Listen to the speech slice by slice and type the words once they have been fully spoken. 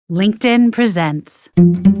LinkedIn presents.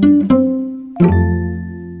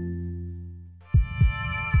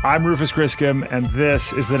 I'm Rufus Griscom, and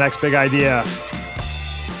this is The Next Big Idea.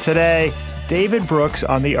 Today, David Brooks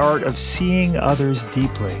on the art of seeing others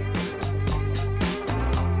deeply.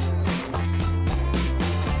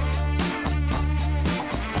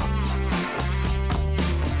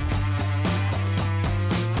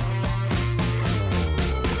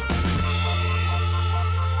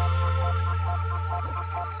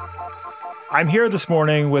 I'm here this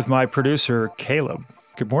morning with my producer, Caleb.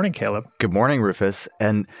 Good morning, Caleb. Good morning, Rufus.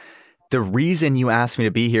 And the reason you asked me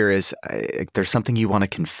to be here is there's something you want to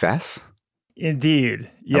confess?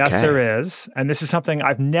 Indeed. Yes, Okay. there is. And this is something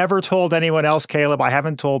I've never told anyone else, Caleb. I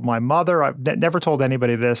haven't told my mother. I've never told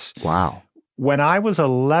anybody this. Wow. When I was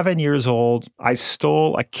 11 years old, I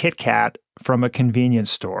stole a Kit Kat from a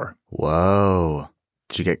convenience store. Whoa.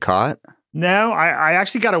 Did you get caught? No, I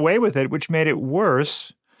actually got away with it, which made it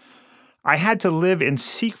worse. I had to live in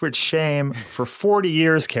secret shame for 40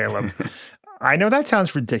 years, Caleb. I know that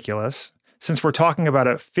sounds ridiculous, since we're talking about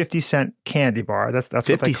a 50-cent candy bar. That's what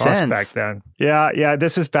they 50 cost cents? back then. Yeah.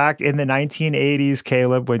 This is back in the 1980s,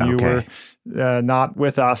 Caleb, when you were not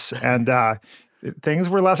with us. And things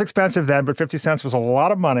were less expensive then, but 50 cents was a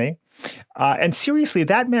lot of money. And seriously,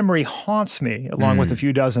 that memory haunts me, along with a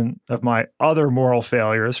few dozen of my other moral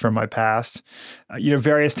failures from my past.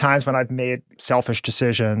 Various times when I've made selfish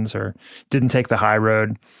decisions or didn't take the high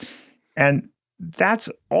road. And that's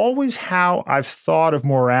always how I've thought of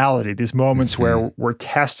morality, these moments where we're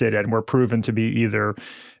tested and we're proven to be either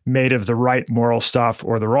made of the right moral stuff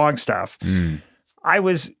or the wrong stuff. I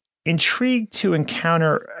was intrigued to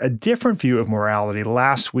encounter a different view of morality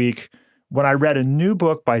last week when I read a new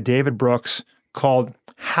book by David Brooks called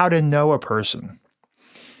How to Know a Person.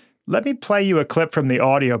 Let me play you a clip from the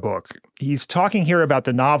audiobook. He's talking here about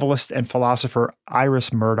the novelist and philosopher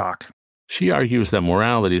Iris Murdoch. She argues that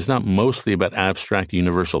morality is not mostly about abstract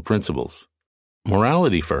universal principles.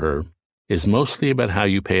 Morality for her is mostly about how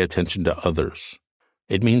you pay attention to others.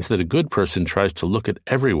 It means that a good person tries to look at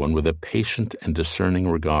everyone with a patient and discerning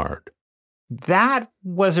regard. That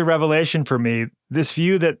was a revelation for me, this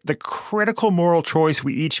view that the critical moral choice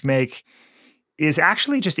we each make is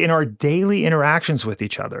actually just in our daily interactions with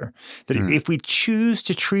each other. That if we choose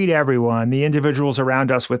to treat everyone, the individuals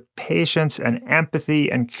around us, with patience and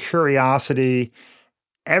empathy and curiosity,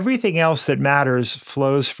 everything else that matters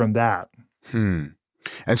flows from that. And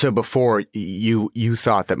so before, you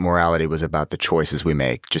thought that morality was about the choices we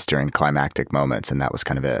make just during climactic moments, and that was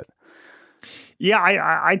kind of it. Yeah,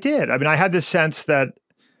 I did. I mean, I had this sense that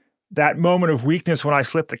moment of weakness when I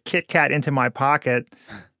slipped a Kit Kat into my pocket,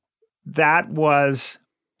 that was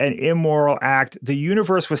an immoral act. The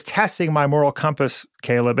universe was testing my moral compass,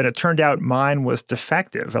 Caleb, and it turned out mine was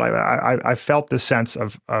defective. And I felt this sense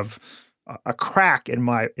of a crack in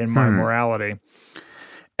my morality.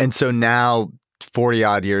 And so now,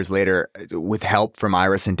 40-odd years later, with help from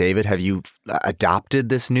Iris and David, have you adopted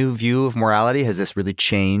this new view of morality? Has this really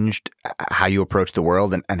changed how you approach the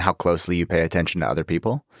world and how closely you pay attention to other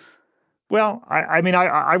people? Well,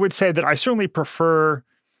 I would say that I certainly prefer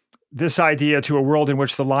this idea to a world in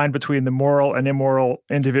which the line between the moral and immoral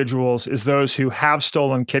individuals is those who have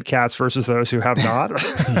stolen Kit Kats versus those who have not,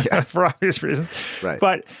 for obvious reasons. Right.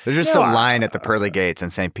 But there's just a line at the pearly gates in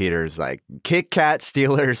St. Peter's, like, Kit Kat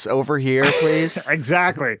stealers over here, please.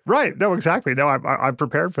 Exactly. Right. No, exactly. No, I'm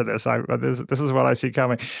prepared for this. This is what I see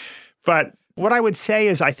coming. But what I would say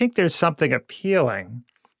is I think there's something appealing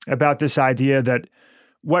about this idea that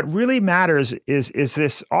what really matters is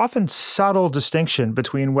this often subtle distinction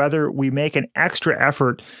between whether we make an extra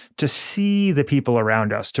effort to see the people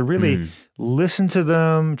around us, to really listen to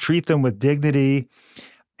them, treat them with dignity.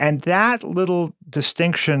 And that little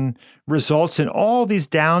distinction results in all these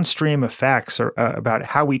downstream effects about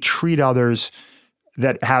how we treat others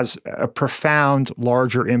that has a profound,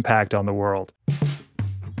 larger impact on the world.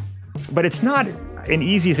 But it's not an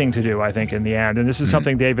easy thing to do, I think, in the end. And this is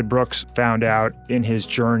something David Brooks found out in his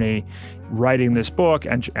journey writing this book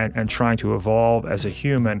and trying to evolve as a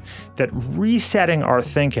human, that resetting our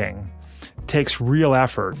thinking takes real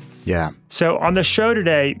effort. Yeah. So on the show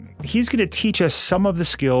today, he's going to teach us some of the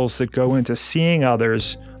skills that go into seeing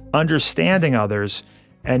others, understanding others,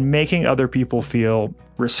 and making other people feel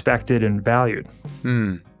respected and valued.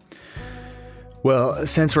 Well,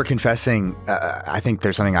 since we're confessing, I think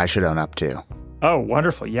there's something I should own up to. Oh,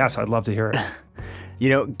 wonderful. Yes, I'd love to hear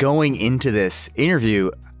it. Going into this interview,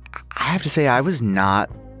 I have to say I was not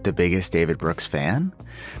the biggest David Brooks fan.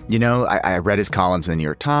 I read his columns in the New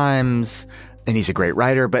York Times, and he's a great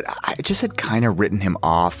writer, but I just had kind of written him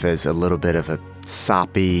off as a little bit of a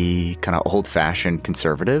soppy, kind of old-fashioned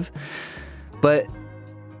conservative. But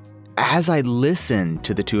as I listened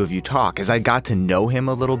to the two of you talk, as I got to know him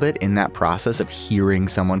a little bit in that process of hearing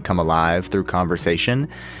someone come alive through conversation,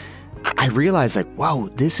 I realized, like, whoa,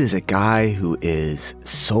 this is a guy who is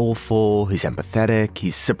soulful, he's empathetic,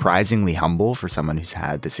 he's surprisingly humble for someone who's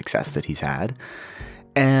had the success that he's had.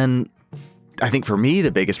 And I think for me, the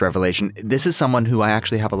biggest revelation, this is someone who I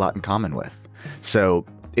actually have a lot in common with. So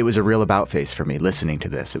it was a real about face for me listening to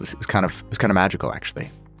this. It was kind of magical, actually.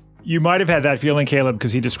 You might have had that feeling, Caleb,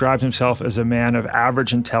 because he describes himself as a man of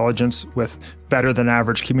average intelligence with better than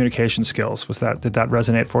average communication skills. Did that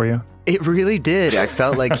resonate for you? It really did. I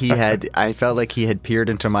felt like he had peered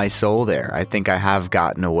into my soul there. I think I have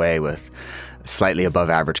gotten away with slightly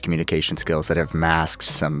above average communication skills that have masked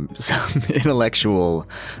some intellectual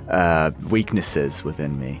weaknesses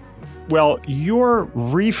within me. Well, your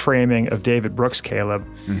reframing of David Brooks, Caleb,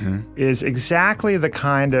 is exactly the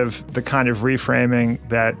kind of reframing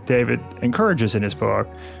that David encourages in his book,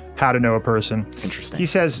 How to Know a Person. Interesting. He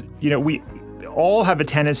says, we all have a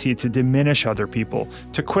tendency to diminish other people,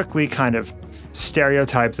 to quickly kind of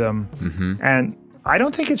stereotype them. And I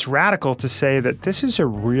don't think it's radical to say that this is a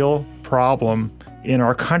real problem in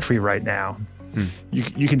our country right now.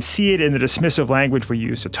 You can see it in the dismissive language we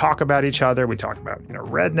use to talk about each other. We talk about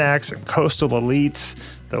rednecks and coastal elites,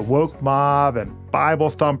 the woke mob and Bible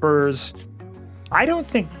thumpers. I don't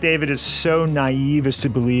think David is so naive as to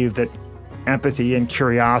believe that empathy and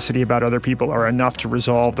curiosity about other people are enough to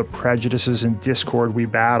resolve the prejudices and discord we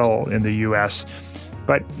battle in the U.S.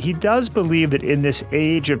 But he does believe that in this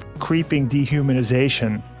age of creeping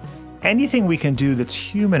dehumanization, anything we can do that's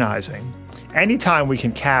humanizing, anytime we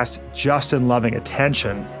can cast just and loving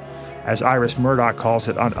attention, as Iris Murdoch calls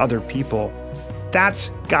it, on other people, that's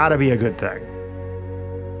gotta be a good thing.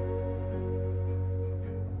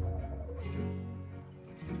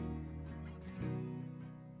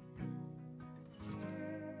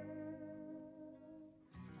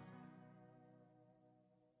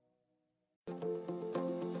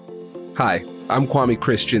 Hi, I'm Kwame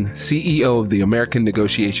Christian, CEO of the American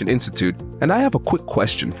Negotiation Institute, and I have a quick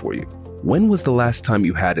question for you. When was the last time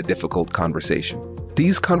you had a difficult conversation?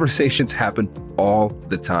 These conversations happen all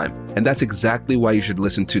the time, and that's exactly why you should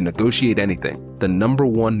listen to Negotiate Anything, the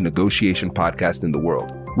 #1 negotiation podcast in the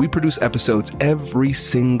world. We produce episodes every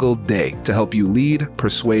single day to help you lead,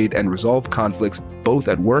 persuade, and resolve conflicts both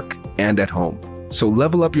at work and at home. So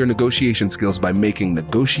level up your negotiation skills by making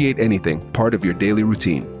Negotiate Anything part of your daily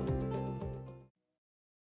routine.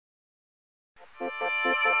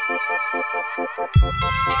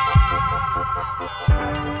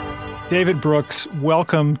 David Brooks,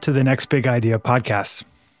 welcome to the Next Big Idea podcast.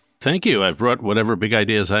 Thank you. I've brought whatever big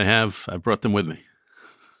ideas I have. I've brought them with me.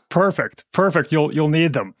 Perfect. You'll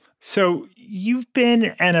need them. So you've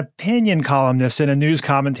been an opinion columnist and a news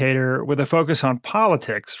commentator with a focus on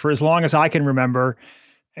politics for as long as I can remember.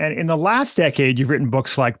 And in the last decade, you've written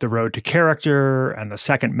books like The Road to Character and The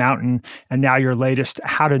Second Mountain, and now your latest,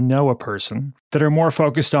 How to Know a Person, that are more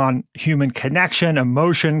focused on human connection,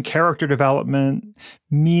 emotion, character development,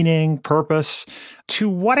 meaning, purpose. To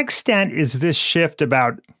what extent is this shift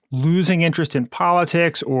about losing interest in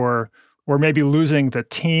politics or maybe losing the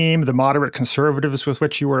team, the moderate conservatives with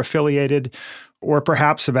which you were affiliated, or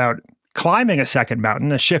perhaps about climbing a second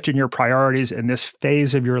mountain, a shift in your priorities in this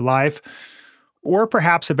phase of your life? Or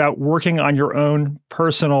perhaps about working on your own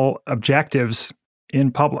personal objectives in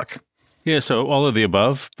public? Yeah, so all of the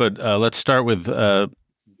above, but let's start with,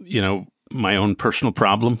 my own personal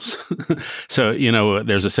problems. So,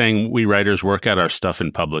 there's a saying, we writers work out our stuff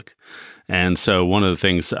in public. And so one of the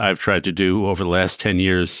things I've tried to do over the last 10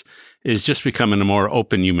 years is just becoming a more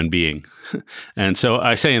open human being. And so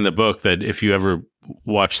I say in the book that if you ever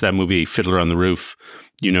watch that movie, Fiddler on the Roof,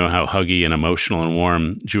 you know how huggy and emotional and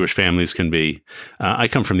warm Jewish families can be. I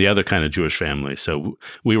come from the other kind of Jewish family, so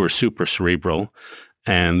we were super cerebral.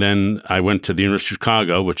 And then I went to the University of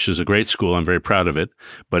Chicago, which is a great school. I'm very proud of it,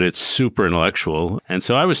 but it's super intellectual. And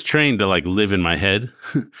so I was trained to live in my head.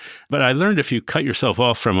 But I learned if you cut yourself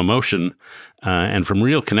off from emotion and from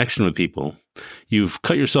real connection with people, you've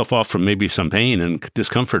cut yourself off from maybe some pain and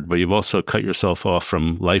discomfort, but you've also cut yourself off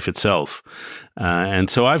from life itself. And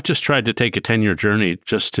so I've just tried to take a 10-year journey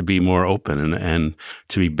just to be more open and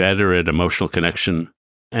to be better at emotional connection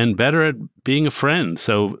and better at being a friend.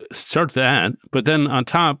 So start that. But then on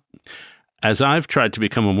top, as I've tried to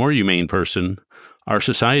become a more humane person, our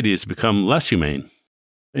society has become less humane.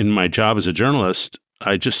 In my job as a journalist,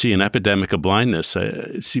 I just see an epidemic of blindness.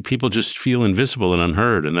 I see people just feel invisible and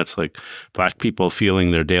unheard. And that's like Black people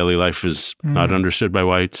feeling their daily life is not understood by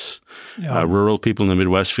whites, rural people in the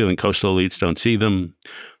Midwest feeling coastal elites don't see them,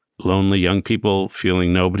 lonely young people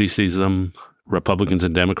feeling nobody sees them, Republicans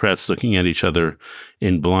and Democrats looking at each other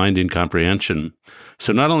in blind incomprehension.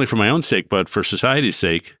 So not only for my own sake, but for society's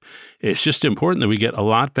sake, it's just important that we get a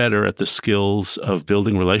lot better at the skills of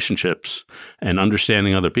building relationships and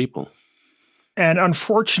understanding other people. And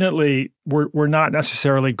unfortunately, we're not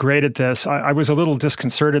necessarily great at this. I was a little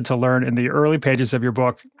disconcerted to learn in the early pages of your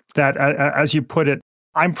book that, as you put it,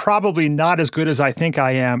 I'm probably not as good as I think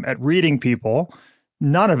I am at reading people.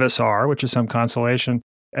 None of us are, which is some consolation.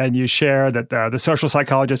 And you share that the social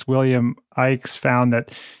psychologist William Ikes found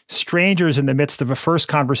that strangers in the midst of a first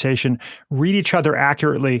conversation read each other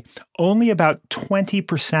accurately only about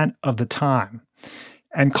 20% of the time.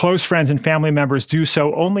 And close friends and family members do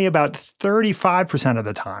so only about 35% of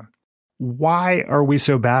the time. Why are we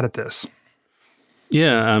so bad at this?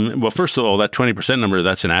 Yeah. Well, first of all, that 20% number,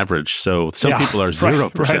 that's an average. So some people are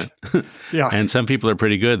 0%. Right. And some people are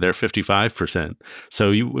pretty good. They're 55%. So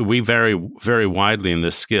we vary very widely in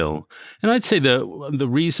this skill. And I'd say the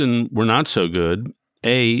reason we're not so good,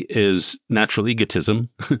 A, is natural egotism.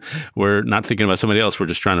 We're not thinking about somebody else. We're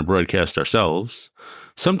just trying to broadcast ourselves.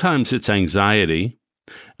 Sometimes it's anxiety.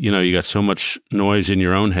 You got so much noise in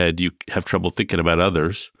your own head, you have trouble thinking about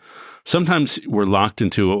others. Sometimes we're locked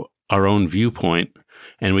into our own viewpoint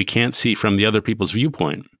and we can't see from the other people's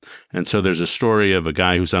viewpoint. And so there's a story of a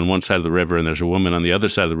guy who's on one side of the river and there's a woman on the other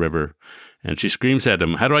side of the river. And she screams at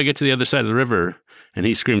him, "How do I get to the other side of the river?" And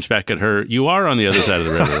he screams back at her, "You are on the other side of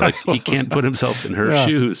the river." Like he can't put himself in her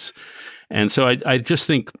shoes. And so I just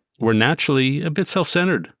think we're naturally a bit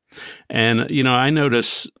self-centered. And, I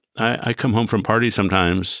notice I come home from parties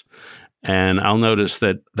sometimes and I'll notice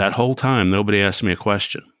that whole time nobody asked me a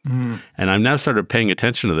question. And I've now started paying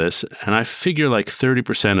attention to this, and I figure like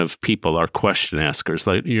 30% of people are question askers.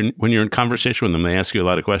 Like when you're in conversation with them, they ask you a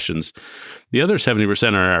lot of questions. The other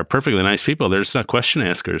 70% are perfectly nice people. They're just not question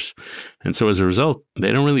askers. And so as a result,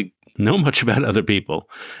 they don't really know much about other people.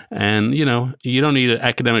 And, you don't need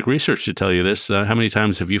academic research to tell you this. How many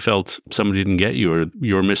times have you felt somebody didn't get you or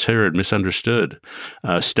you were misheard, misunderstood,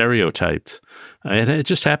 stereotyped? And it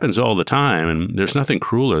just happens all the time. And there's nothing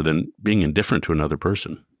crueler than being indifferent to another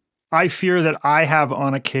person. I fear that I have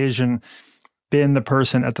on occasion been the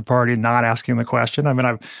person at the party not asking the question. I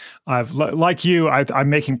mean, I've like you, I'm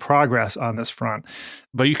making progress on this front.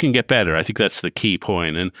 But you can get better. I think that's the key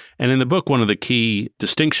point. And in the book, one of the key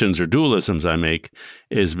distinctions or dualisms I make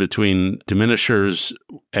is between diminishers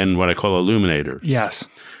and what I call illuminators. Yes.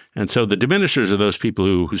 And so the diminishers are those people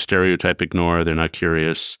who stereotype ignore, they're not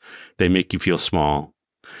curious, they make you feel small.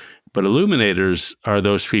 But illuminators are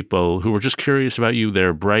those people who are just curious about you.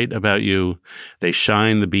 They're bright about you. They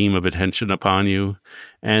shine the beam of attention upon you,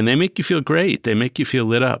 and they make you feel great. They make you feel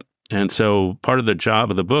lit up. And so part of the job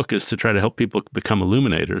of the book is to try to help people become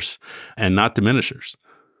illuminators and not diminishers.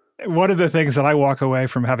 One of the things that I walk away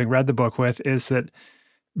from having read the book with is that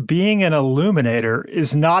being an illuminator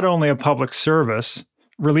is not only a public service,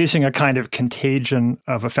 releasing a kind of contagion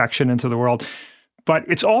of affection into the world, but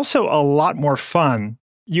it's also a lot more fun.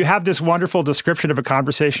 You have this wonderful description of a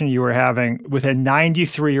conversation you were having with a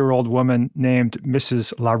 93-year-old woman named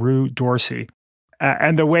Mrs. LaRue Dorsey,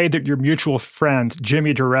 and the way that your mutual friend,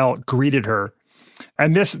 Jimmy Durrell, greeted her.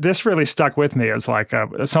 And this really stuck with me as like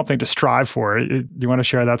something to strive for. Do you want to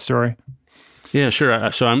share that story? Yeah,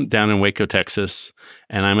 sure. So I'm down in Waco, Texas,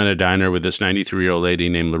 and I'm at a diner with this 93-year-old lady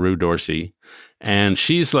named LaRue Dorsey. And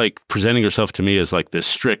she's like presenting herself to me as like this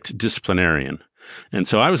strict disciplinarian. And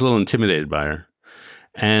so I was a little intimidated by her.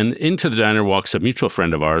 And into the diner walks a mutual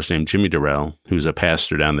friend of ours named Jimmy Durrell, who's a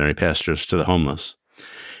pastor down there. He pastors to the homeless.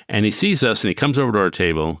 And he sees us and he comes over to our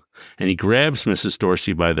table and he grabs Mrs.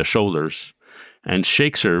 Dorsey by the shoulders and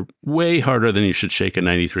shakes her way harder than you should shake a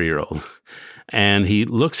 93-year-old. And he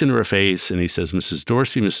looks into her face and he says, Mrs.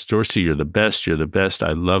 Dorsey, you're the best. You're the best.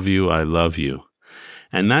 I love you. I love you.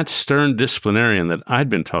 And that stern disciplinarian that I'd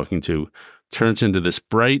been talking to turns into this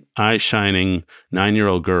bright, eye-shining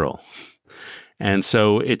 9-year-old girl. And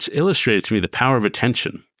so it's illustrated to me the power of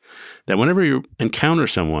attention, that whenever you encounter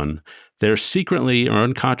someone, they're secretly or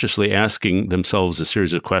unconsciously asking themselves a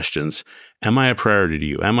series of questions. Am I a priority to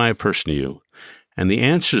you? Am I a person to you? And the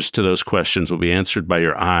answers to those questions will be answered by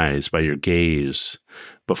your eyes, by your gaze,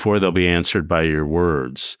 before they'll be answered by your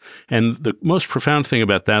words. And the most profound thing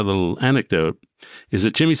about that little anecdote is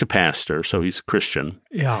that Jimmy's a pastor, so he's a Christian.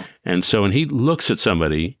 Yeah. And so when he looks at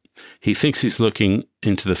somebody, he thinks he's looking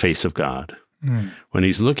into the face of God. When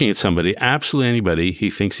he's looking at somebody, absolutely anybody, he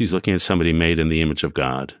thinks he's looking at somebody made in the image of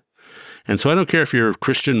God. And so I don't care if you're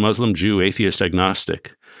Christian, Muslim, Jew, atheist,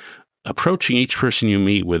 agnostic. Approaching each person you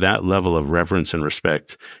meet with that level of reverence and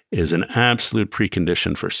respect is an absolute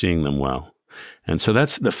precondition for seeing them well. And so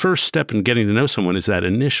that's the first step in getting to know someone, is that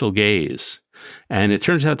initial gaze. And it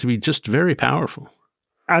turns out to be just very powerful.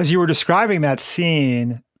 As you were describing that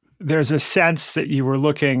scene, there's a sense that you were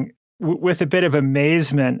looking with a bit of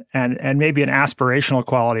amazement and maybe an aspirational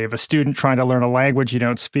quality of a student trying to learn a language you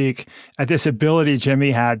don't speak, at this ability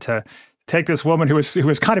Jimmy had to take this woman who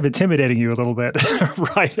was kind of intimidating you a little bit,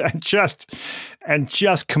 right, and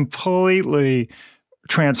just completely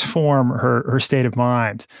transform her state of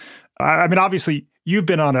mind. I mean, obviously, you've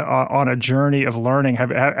been on a journey of learning.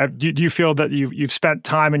 Do you feel that you've spent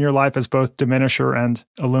time in your life as both diminisher and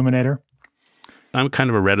illuminator? I'm kind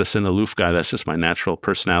of a reticent, aloof guy. That's just my natural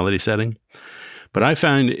personality setting. But I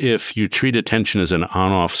find if you treat attention as an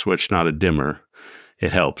on-off switch, not a dimmer,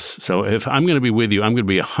 it helps. So if I'm going to be with you, I'm going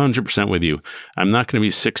to be 100% with you. I'm not going to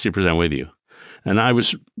be 60% with you. And I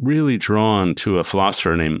was really drawn to a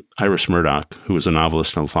philosopher named Iris Murdoch, who was a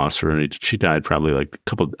novelist and a philosopher, and she died probably like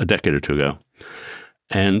a decade or two ago.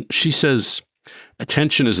 And she says,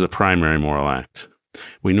 attention is the primary moral act.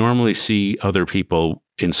 We normally see other people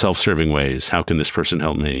in self-serving ways. How can this person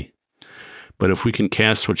help me? But if we can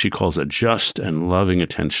cast what she calls a just and loving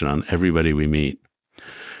attention on everybody we meet,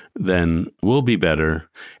 then we'll be better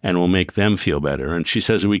and we'll make them feel better. And she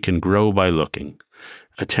says we can grow by looking.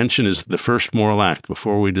 Attention is the first moral act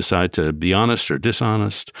before we decide to be honest or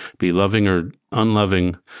dishonest, be loving or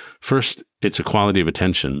unloving. First, it's a quality of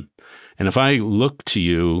attention. And if I look to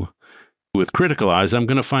you with critical eyes, I'm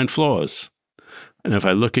going to find flaws. And if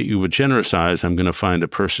I look at you with generous eyes, I'm going to find a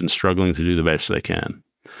person struggling to do the best they can.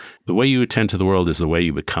 The way you attend to the world is the way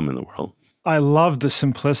you become in the world. I love the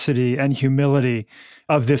simplicity and humility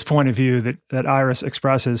of this point of view that Iris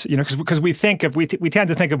expresses, because we tend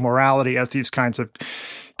to think of morality as these kinds of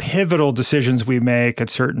pivotal decisions we make at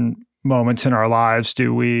certain moments in our lives.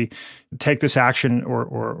 Do we take this action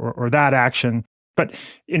or that action? But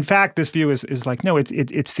in fact, this view is like, no,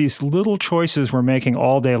 it's these little choices we're making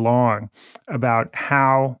all day long about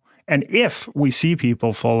how and if we see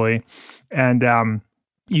people fully. And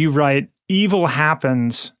you write, evil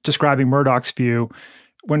happens, describing Murdoch's view,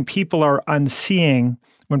 when people are unseeing,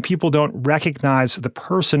 when people don't recognize the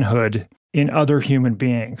personhood in other human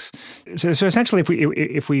beings. So essentially,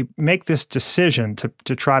 if we make this decision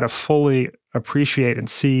to try to fully appreciate and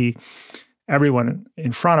see everyone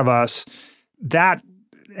in front of us, that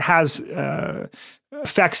has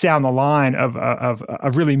effects down the line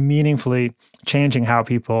of really meaningfully changing how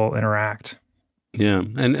people interact. Yeah,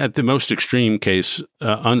 and at the most extreme case,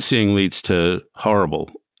 unseeing leads to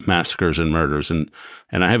horrible massacres and murders. And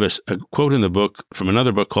I have a quote in the book from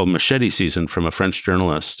another book called Machete Season from a French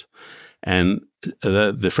journalist. And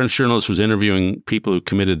the French journalist was interviewing people who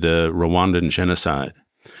committed the Rwandan genocide.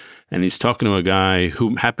 And he's talking to a guy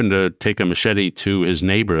who happened to take a machete to his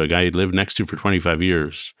neighbor, a guy he'd lived next to for 25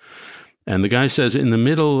 years. And the guy says, in the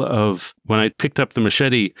middle of when I picked up the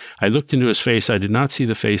machete, I looked into his face. I did not see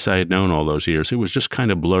the face I had known all those years. It was just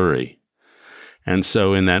kind of blurry. And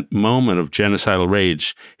so in that moment of genocidal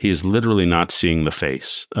rage, he is literally not seeing the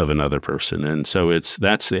face of another person. And so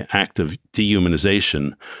that's the act of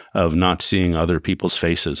dehumanization, of not seeing other people's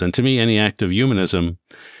faces. And to me, any act of humanism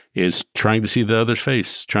is trying to see the other's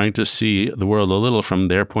face, trying to see the world a little from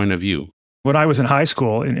their point of view. When I was in high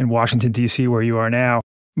school in Washington, D.C., where you are now,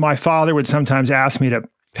 my father would sometimes ask me to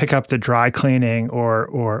pick up the dry cleaning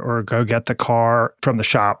or go get the car from the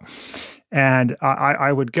shop. And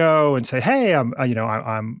I would go and say, hey,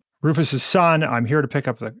 I'm Rufus's son. I'm here to pick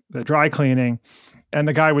up the dry cleaning. And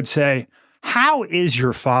the guy would say, how is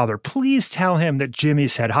your father? Please tell him that Jimmy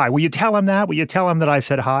said hi. Will you tell him that? Will you tell him that I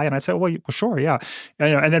said hi? And I said, well sure, yeah.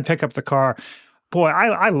 And then pick up the car. Boy,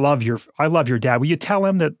 I love your dad. Will you tell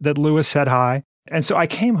him that Lewis said hi? And so I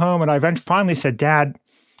came home and I finally said, Dad,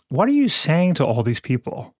 what are you saying to all these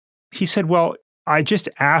people? He said, well, I just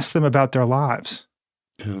asked them about their lives.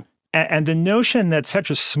 Yeah. And the notion that such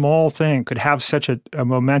a small thing could have such a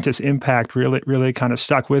momentous impact really kind of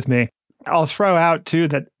stuck with me. I'll throw out, too,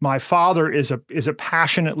 that my father is a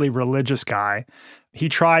passionately religious guy. He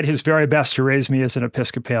tried his very best to raise me as an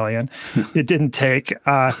Episcopalian. It didn't take.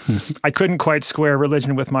 I couldn't quite square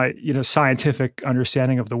religion with my scientific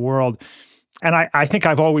understanding of the world. And I think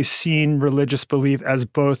I've always seen religious belief as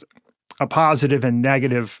both a positive and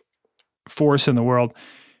negative force in the world.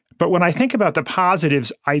 But when I think about the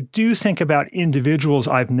positives, I do think about individuals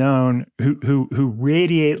I've known who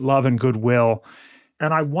radiate love and goodwill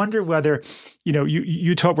And I wonder whether,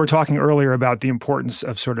 we're talking earlier about the importance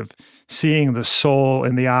of sort of seeing the soul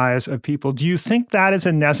in the eyes of people. Do you think that is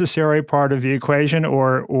a necessary part of the equation,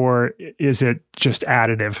 or is it just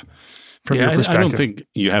additive from your perspective? I don't think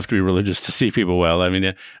you have to be religious to see people well. I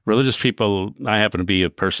mean, religious people, I happen to be a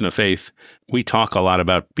person of faith. We talk a lot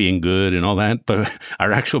about being good and all that, but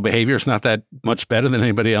our actual behavior is not that much better than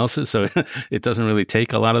anybody else's. So it doesn't really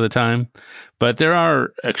take a lot of the time. But there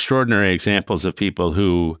are extraordinary examples of people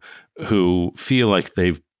who feel like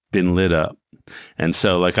they've been lit up. And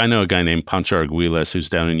so, like, I know a guy named Pancho Arguelles who's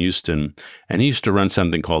down in Houston, and he used to run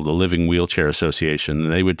something called the Living Wheelchair Association.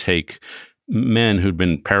 They would take men who'd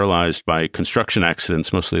been paralyzed by construction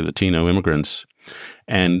accidents, mostly Latino immigrants,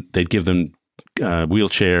 and they'd give them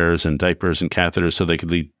wheelchairs and diapers and catheters so they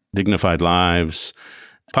could lead dignified lives.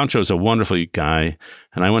 Pancho's a wonderful guy,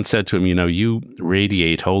 and I once said to him, you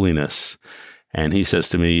radiate holiness. And he says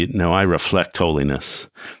to me, no, I reflect holiness.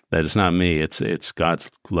 That it's not me, it's God's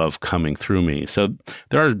love coming through me. So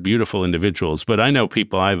there are beautiful individuals, but I know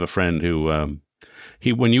people. I have a friend who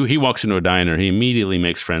when he walks into a diner, he immediately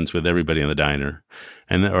makes friends with everybody in the diner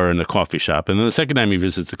or in the coffee shop. And then the second time he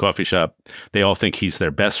visits the coffee shop, they all think he's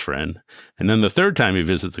their best friend. And then the third time he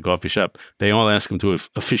visits the coffee shop, they all ask him to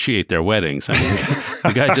officiate their weddings. I mean,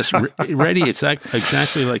 the guy just radiates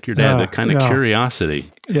exactly like your dad, that kind of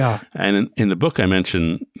curiosity. Yeah. And in the book, I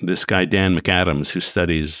mentioned this guy, Dan McAdams, who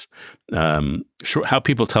studies how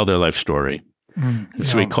people tell their life story. And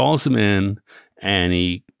so he calls them in, and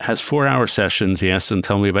he has 4-hour sessions. He asks them,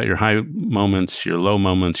 tell me about your high moments, your low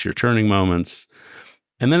moments, your turning moments.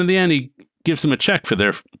 And then in the end, he gives them a check for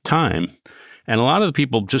their time. And a lot of the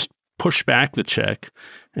people just push back the check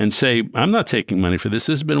and say, I'm not taking money for this.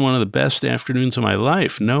 This has been one of the best afternoons of my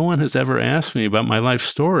life. No one has ever asked me about my life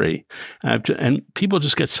story. And people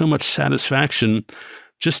just get so much satisfaction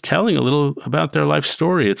just telling a little about their life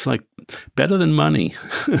story. It's like better than money.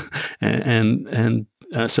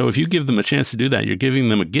 So if you give them a chance to do that, you're giving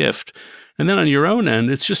them a gift. And then on your own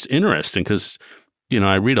end, it's just interesting because,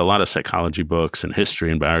 I read a lot of psychology books and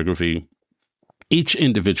history and biography. Each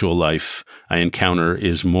individual life I encounter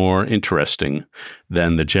is more interesting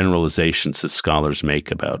than the generalizations that scholars make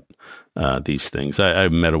about these things. I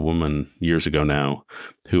met a woman years ago now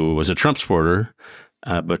who was a Trump supporter,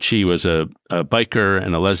 but she was a biker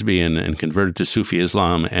and a lesbian and converted to Sufi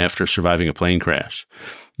Islam after surviving a plane crash.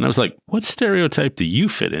 And I was like, what stereotype do you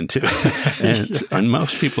fit into? And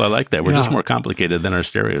most people are like that. We're just more complicated than our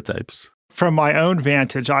stereotypes. From my own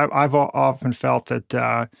vantage, I've often felt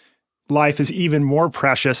that life is even more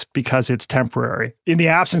precious because it's temporary. In the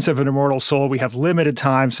absence of an immortal soul, we have limited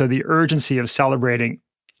time, so the urgency of celebrating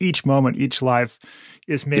each moment, each life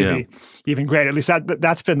is maybe even greater. At least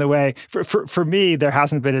that's been the way. For me, there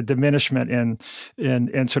hasn't been a diminishment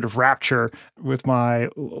in sort of rapture with my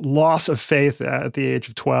loss of faith at the age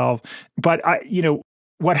of 12. But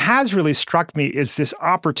what has really struck me is this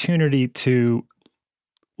opportunity to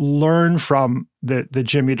learn from the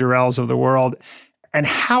Jimmy Durrells of the world and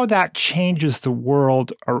how that changes the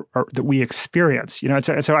world that we experience.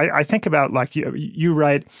 So I think about, like you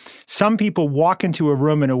write, some people walk into a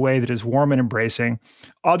room in a way that is warm and embracing.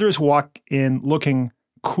 Others walk in looking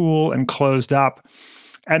cool and closed up.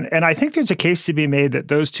 And I think there's a case to be made that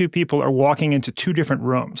those two people are walking into two different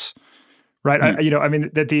rooms, right?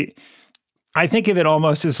 I think of it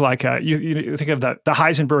almost as like you think of the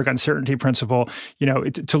Heisenberg uncertainty principle.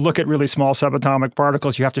 To look at really small subatomic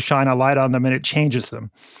particles, you have to shine a light on them and it changes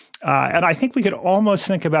them. And I think we could almost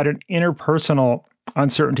think about an interpersonal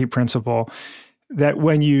uncertainty principle that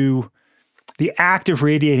the act of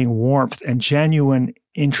radiating warmth and genuine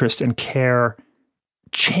interest and care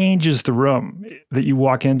changes the room that you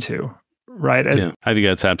walk into. Right. Yeah, I think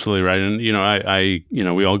that's absolutely right. And,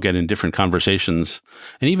 we all get in different conversations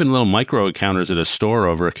and even little micro encounters at a store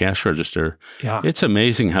over a cash register. Yeah. It's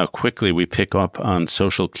amazing how quickly we pick up on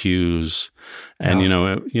social cues. And,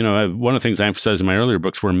 one of the things I emphasized in my earlier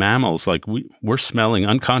books were mammals. Like we're smelling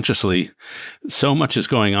unconsciously. So much is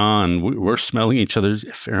going on. We're smelling each other's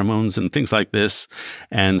pheromones and things like this.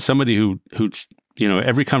 And somebody who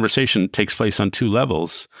every conversation takes place on two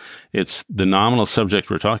levels. It's the nominal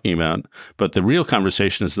subject we're talking about, but the real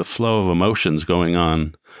conversation is the flow of emotions going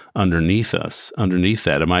on underneath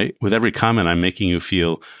that. With every comment, I'm making you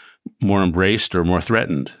feel more embraced or more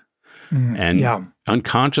threatened. And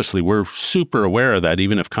unconsciously, we're super aware of that,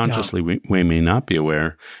 even if consciously we may not be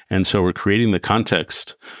aware. And so we're creating the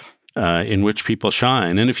context in which people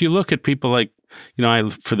shine. And if you look at people like,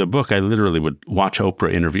 for the book, I literally would watch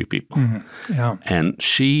Oprah interview people. Mm-hmm. Yeah. And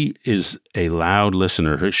she is a loud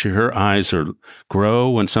listener. Her eyes grow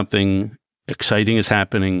when something exciting is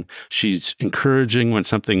happening. She's encouraging when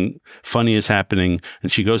something funny is happening.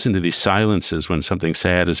 And she goes into these silences when something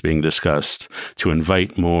sad is being discussed to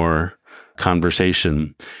invite more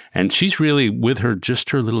conversation. And she's really, with her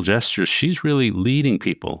little gestures, she's really leading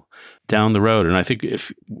people down the road. And I think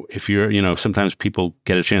if you're, sometimes people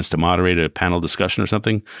get a chance to moderate a panel discussion or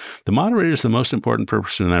something, the moderator is the most important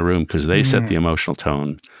person in that room because they set the emotional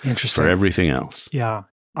tone for everything else. Yeah.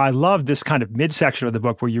 I love this kind of midsection of the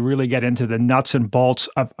book where you really get into the nuts and bolts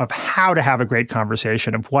of how to have a great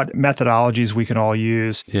conversation, of what methodologies we can all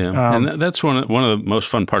use. Yeah, and that's one of the most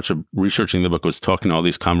fun parts of researching the book was talking to all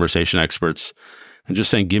these conversation experts and just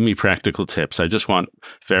saying, give me practical tips. I just want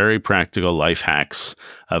very practical life hacks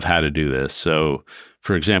of how to do this. So,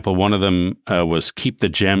 for example, one of them was keep the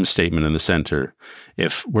gem statement in the center.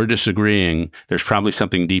 If we're disagreeing, there's probably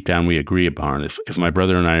something deep down we agree upon. If my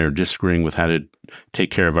brother and I are disagreeing with how to take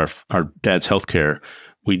care of our dad's health care,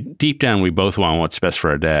 deep down we both want what's best for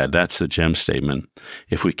our dad. That's the gem statement.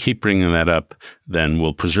 If we keep bringing that up, then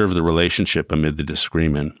we'll preserve the relationship amid the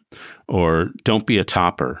disagreement. Or don't be a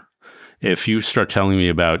topper. If you start telling me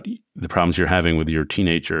about the problems you're having with your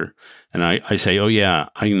teenager, and I say, oh yeah,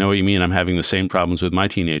 I know what you mean. I'm having the same problems with my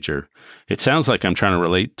teenager. It sounds like I'm trying to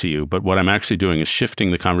relate to you, but what I'm actually doing is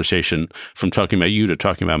shifting the conversation from talking about you to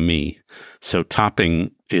talking about me. So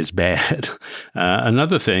topping is bad.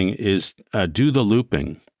 Another thing is do the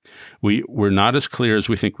looping. We're not as clear as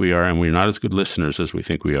we think we are, and we're not as good listeners as we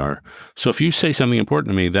think we are. So if you say something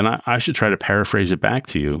important to me, then I should try to paraphrase it back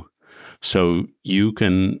to you so you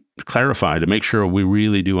can clarify to make sure we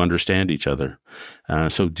really do understand each other.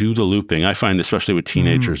 So do the looping. I find, especially with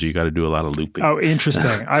teenagers, you got to do a lot of looping. Oh, interesting.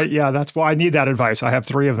 That's why I need that advice. I have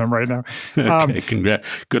 3 of them right now. Okay,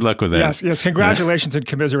 good luck with that. Yes. Congratulations and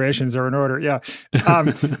commiserations are in order. Yeah.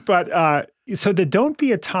 So the don't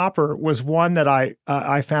be a topper was one that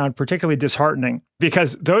I found particularly disheartening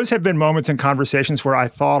because those have been moments in conversations where I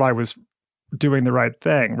thought I was doing the right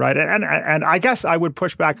thing, right? And I guess I would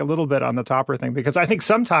push back a little bit on the topper thing because I think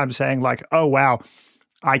sometimes saying like, oh, wow,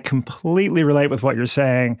 I completely relate with what you're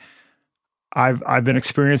saying. I've been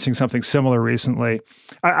experiencing something similar recently.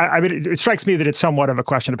 I mean, it strikes me that it's somewhat of a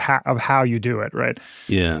question of how you do it, right?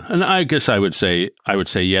 Yeah, and I guess I would say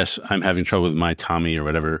yes, I'm having trouble with my Tommy or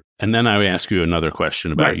whatever, and then I would ask you another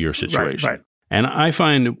question about your situation. Right. And I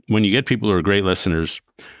find when you get people who are great listeners,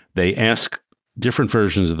 they ask different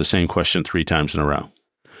versions of the same question 3 times in a row.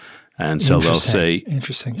 And so they'll say,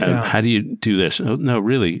 interesting. How do you do this? Oh, no,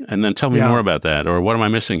 really? And then tell me more about that. Or what am I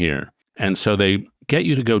missing here? And so they get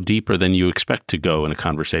you to go deeper than you expect to go in a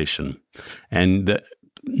conversation. And the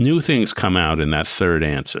new things come out in that third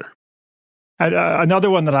answer. Another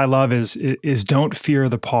one that I love is don't fear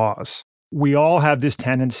the pause. We all have this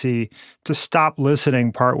tendency to stop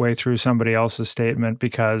listening partway through somebody else's statement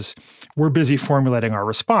because we're busy formulating our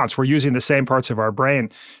response. We're using the same parts of our brain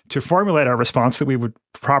to formulate our response that we would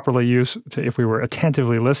properly use if we were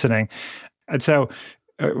attentively listening. And so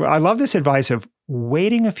I love this advice of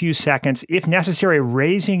waiting a few seconds, if necessary,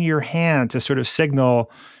 raising your hand to sort of signal,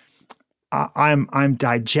 I'm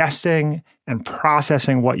digesting and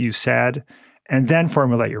processing what you said, and then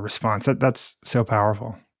formulate your response. That's so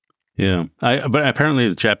powerful. Yeah, but apparently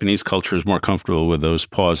the Japanese culture is more comfortable with those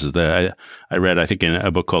pauses. That I read, I think, in a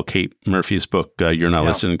book called Kate Murphy's book, You're Not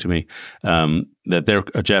Listening to Me,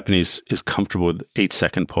 that Japanese is comfortable with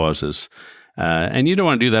 8-second pauses. And you don't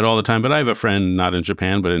want to do that all the time, but I have a friend, not in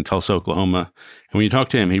Japan, but in Tulsa, Oklahoma, and when you talk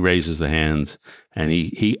to him, he raises the hand, and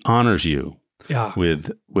he honors you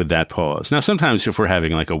with that pause. Now, sometimes if we're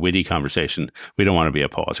having like a witty conversation, we don't want to be a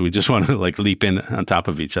pause. We just want to like leap in on top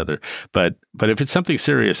of each other. But if it's something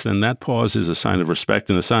serious, then that pause is a sign of respect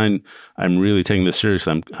and a sign I'm really taking this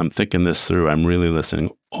seriously. I'm thinking this through. I'm really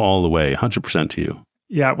listening all the way, 100% to you.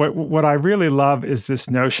 Yeah. What I really love is this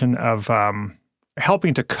notion of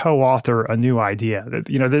helping to co-author a new idea.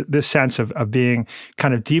 This sense of being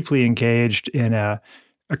kind of deeply engaged in a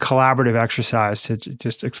collaborative exercise to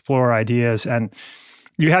just explore ideas. And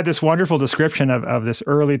you had this wonderful description of this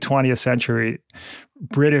early 20th century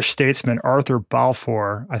British statesman, Arthur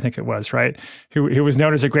Balfour, I think it was, right? Who was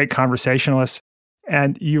known as a great conversationalist.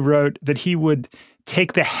 And you wrote that he would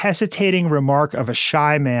take the hesitating remark of a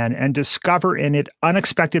shy man and discover in it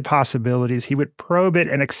unexpected possibilities. He would probe it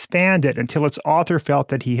and expand it until its author felt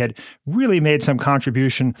that he had really made some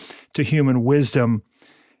contribution to human wisdom.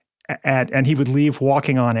 And he would leave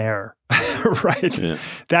walking on air, right? Yeah.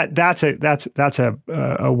 That's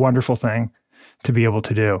a wonderful thing to be able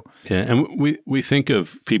to do. Yeah, and we think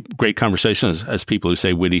of great conversations as people who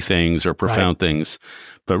say witty things or profound things,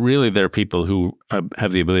 but really they're people who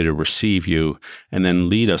have the ability to receive you and then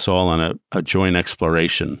lead us all on a joint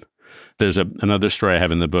exploration there's another story I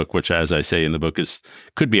have in the book, which, as I say in the book,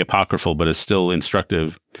 could be apocryphal, but is still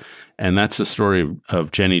instructive. And that's the story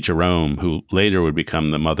of Jenny Jerome, who later would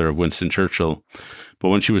become the mother of Winston Churchill. But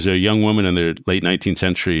when she was a young woman in the late 19th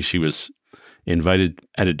century, she was invited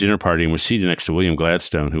at a dinner party and was seated next to William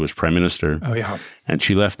Gladstone, who was prime minister. Oh, yeah. And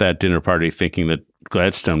she left that dinner party thinking that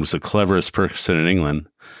Gladstone was the cleverest person in England.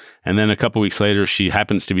 And then a couple of weeks later, she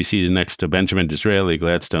happens to be seated next to Benjamin Disraeli,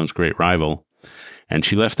 Gladstone's great rival. And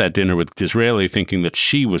she left that dinner with Disraeli thinking that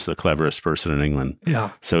she was the cleverest person in England.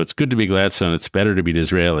 Yeah. So it's good to be Gladstone. It's better to be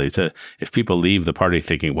Disraeli. If people leave the party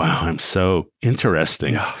thinking, wow, I'm so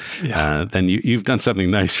interesting, then you've done something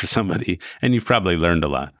nice for somebody, and you've probably learned a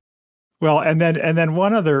lot. Well, and then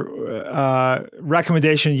one other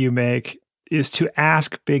recommendation you make is to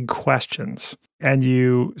ask big questions. And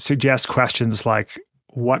you suggest questions like,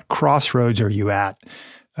 what crossroads are you at?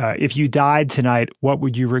 If you died tonight, what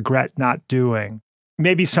would you regret not doing?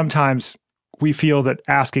 Maybe sometimes we feel that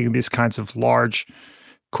asking these kinds of large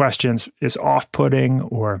questions is off-putting,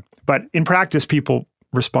 but in practice, people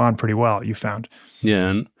respond pretty well, you found. Yeah,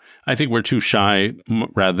 and I think we're too shy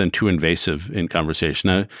rather than too invasive in conversation.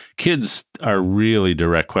 Now, kids are really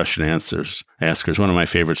direct question askers. One of my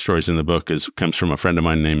favorite stories in the book comes from a friend of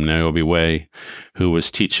mine named Niobe Way, who was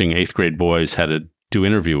teaching 8th grade boys how to do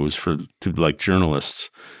interviews to journalists.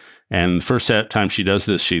 And the first time she does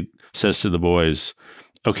this, she says to the boys,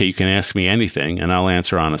 okay, you can ask me anything and I'll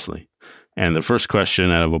answer honestly. And the first question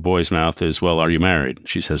out of a boy's mouth is, well, are you married?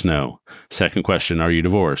 She says, no. Second question, are you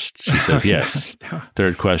divorced? She says, yes. Yeah.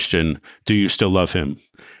 Third question, do you still love him?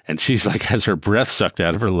 And she's like, has her breath sucked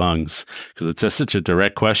out of her lungs because it's such a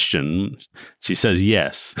direct question. She says,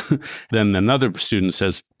 yes. Then another student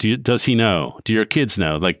says, does he know? Do your kids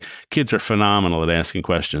know? Like, kids are phenomenal at asking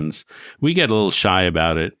questions. We get a little shy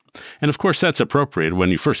about it. And of course, that's appropriate. When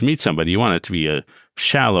you first meet somebody, you want it to be a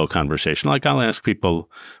shallow conversation. Like, I'll ask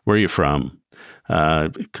people, where are you from?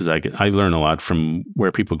 Because I learn a lot from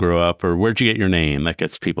where people grow up, or where'd you get your name? That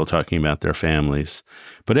gets people talking about their families.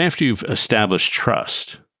 But after you've established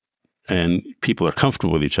trust and people are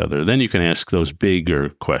comfortable with each other, then you can ask those bigger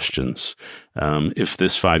questions. If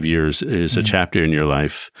this 5 years is a chapter in your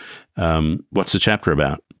life, what's the chapter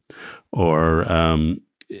about? Or,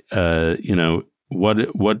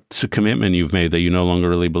 what's a commitment you've made that you no longer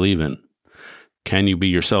really believe in? Can you be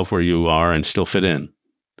yourself where you are and still fit in?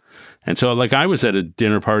 And so, like, I was at a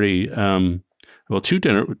dinner party, two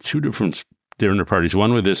different dinner parties.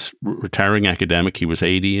 One with this retiring academic. He was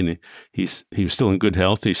 80 and he was still in good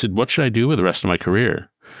health. He said, what should I do with the rest of my career?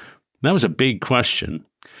 And that was a big question.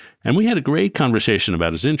 And we had a great conversation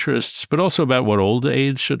about his interests, but also about what old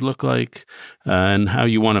age should look like and how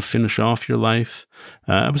you want to finish off your life.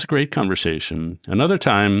 It was a great conversation. Another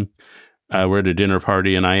time, we're at a dinner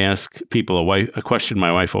party and I ask people a question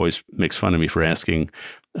my wife always makes fun of me for asking,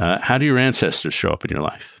 how do your ancestors show up in your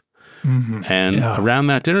life? Mm-hmm. And around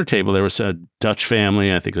that dinner table, there was a Dutch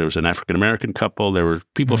family. I think there was an African-American couple. There were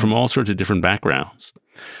people from all sorts of different backgrounds.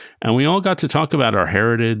 And we all got to talk about our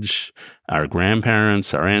heritage, our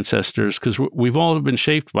grandparents, our ancestors, because we've all been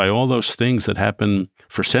shaped by all those things that happened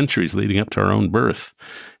for centuries leading up to our own birth.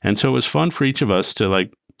 And so it was fun for each of us to,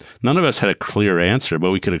 none of us had a clear answer,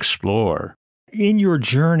 but we could explore. In your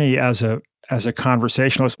journey as a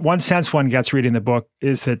conversationalist, one sense one gets reading the book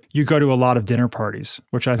is that you go to a lot of dinner parties,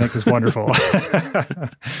 which I think is wonderful.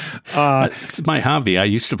 It's my hobby. I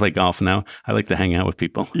used to play golf. Now I like to hang out with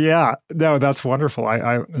people. Yeah, no, that's wonderful.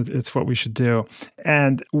 It's what we should do.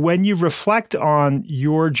 And when you reflect on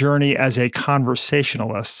your journey as a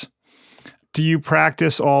conversationalist, do you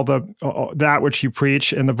practice all that which you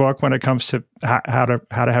preach in the book when it comes to how to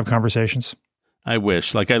have conversations? I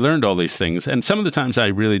wish. I learned all these things, and some of the times I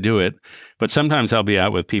really do it, but sometimes I'll be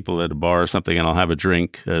out with people at a bar or something, and I'll have a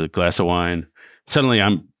drink, a glass of wine. Suddenly,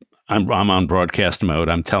 I'm on broadcast mode.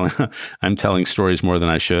 I'm telling stories more than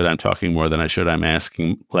I should. I'm talking more than I should. I'm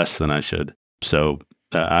asking less than I should. So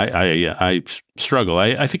I struggle.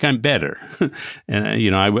 I think I'm better,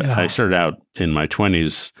 and I started out in my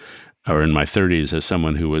 20s or in my 30s as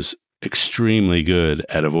someone who was extremely good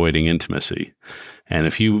at avoiding intimacy. And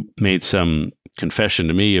if you made some confession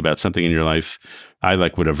to me about something in your life, I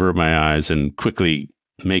would avert my eyes and quickly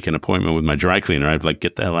make an appointment with my dry cleaner. I'd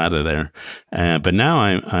get the hell out of there. But now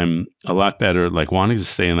I'm a lot better, wanting to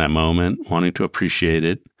stay in that moment, wanting to appreciate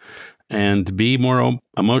it, and be more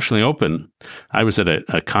emotionally open. I was at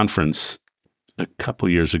a conference a couple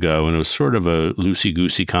years ago, and it was sort of a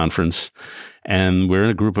loosey-goosey conference. And we're in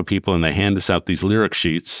a group of people, and they hand us out these lyric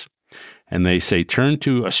sheets, and they say, turn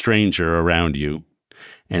to a stranger around you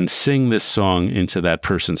and sing this song into that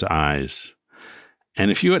person's eyes. And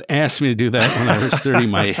if you had asked me to do that when I was 30,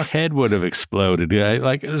 my head would have exploded.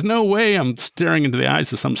 There's no way I'm staring into the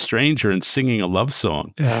eyes of some stranger and singing a love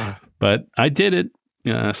song. Yeah. But I did it.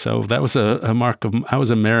 So that was a mark of, I was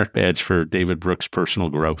a merit badge for David Brooks' personal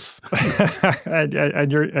growth.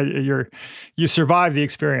 and you survived the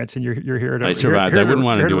experience, and you're here to. I survived. I wouldn't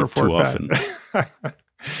want to do it too often.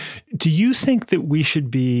 Do you think that we should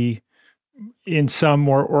be, in some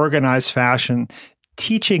more organized fashion,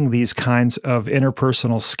 teaching these kinds of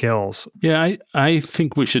interpersonal skills? Yeah, I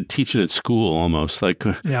think we should teach it at school almost.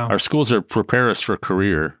 Our schools are prepare us for a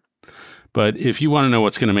career. But if you want to know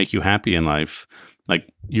what's going to make you happy in life,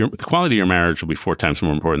 the quality of your marriage will be 4 times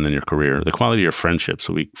more important than your career. The quality of your friendships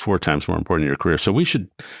will be 4 times more important than your career. So we should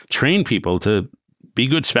train people to be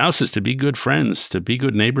good spouses, to be good friends, to be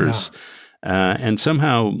good neighbors. Yeah. And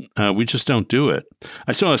somehow we just don't do it.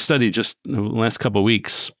 I saw a study just the last couple of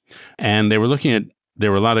weeks, and they were looking at, there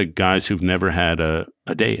were a lot of guys who've never had a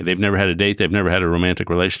date. They've never had a date. They've never had a romantic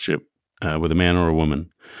relationship with a man or a woman.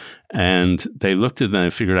 And they looked at them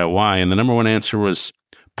and figured out why. And the number one answer was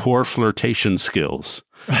poor flirtation skills.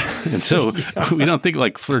 And so we don't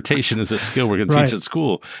think flirtation is a skill we're going to teach at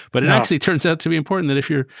school, but it actually turns out to be important that if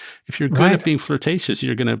you're good at being flirtatious,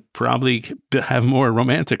 you're going to probably have more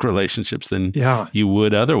romantic relationships than you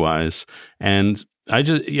would otherwise. And I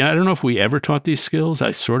don't know if we ever taught these skills.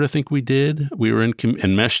 I sort of think we did. We were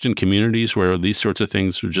enmeshed in communities where these sorts of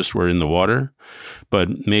things were in the water, but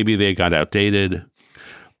maybe they got outdated.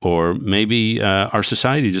 Or maybe our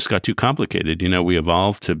society just got too complicated. We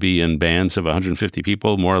evolved to be in bands of 150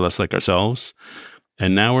 people, more or less like ourselves.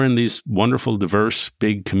 And now we're in these wonderful, diverse,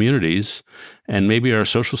 big communities. And maybe our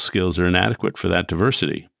social skills are inadequate for that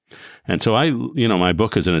diversity. And so my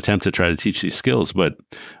book is an attempt to try to teach these skills. But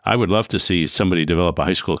I would love to see somebody develop a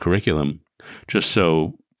high school curriculum just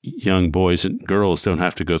so young boys and girls don't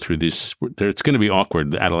have to go through these. It's going to be awkward.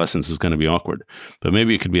 The adolescence is going to be awkward, but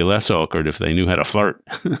maybe it could be less awkward if they knew how to flirt.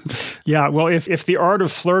 Yeah. Well, if the art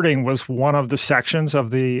of flirting was one of the sections of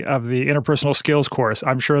the interpersonal skills course,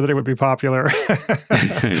 I'm sure that it would be popular.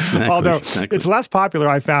 Exactly, Although it's less popular,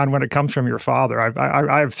 I found, when it comes from your father.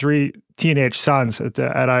 I have 3 teenage sons,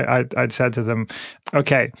 and I'd said to them,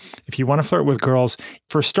 okay, if you want to flirt with girls,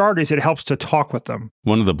 for starters, it helps to talk with them.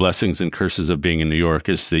 One of the blessings and curses of being in New York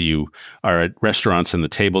is that you are at restaurants and the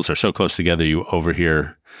tables are so close together, you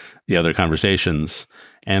overhear the other conversations.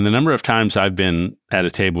 And the number of times I've been at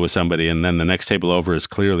a table with somebody and then the next table over is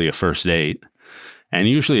clearly a first date. And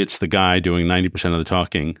usually it's the guy doing 90% of the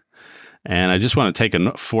talking. And I just want to take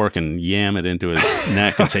a fork and yam it into his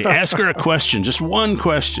neck and say, ask her a question, just one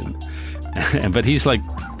question. But he's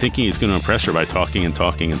thinking he's going to impress her by talking and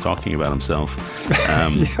talking and talking about himself.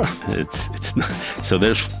 It's not, so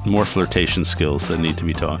there's more flirtation skills that need to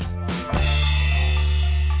be taught.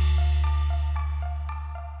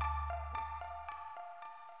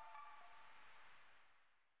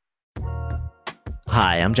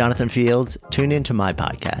 Hi, I'm Jonathan Fields. Tune into my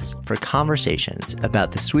podcast for conversations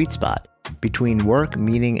about the sweet spot between work,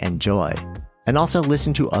 meaning, and joy. And also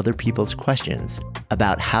listen to other people's questions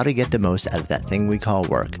about how to get the most out of that thing we call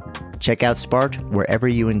work. Check out Sparked wherever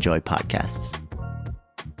you enjoy podcasts.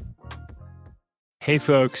 Hey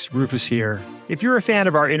folks, Rufus here. If you're a fan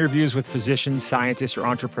of our interviews with physicians, scientists, or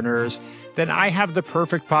entrepreneurs, then I have the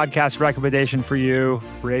perfect podcast recommendation for you,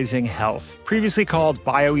 Raising Health. Previously called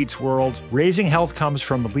BioEats World, Raising Health comes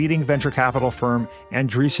from leading venture capital firm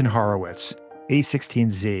Andreessen Horowitz,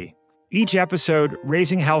 A16Z. Each episode,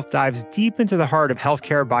 Raising Health dives deep into the heart of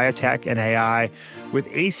healthcare, biotech, and AI with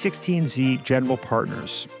A16Z general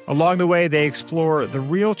partners. Along the way, they explore the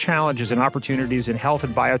real challenges and opportunities in health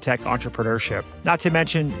and biotech entrepreneurship. Not to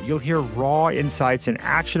mention, you'll hear raw insights and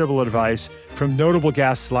actionable advice from notable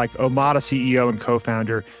guests like Omada CEO and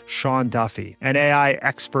co-founder Sean Duffy, and AI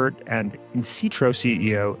expert and Incitro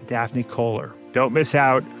CEO Daphne Kohler. Don't miss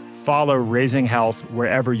out. Follow Raising Health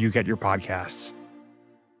wherever you get your podcasts.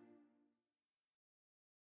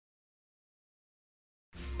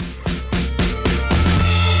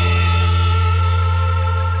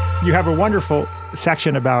 You have a wonderful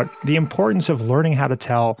section about the importance of learning how to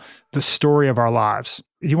tell the story of our lives.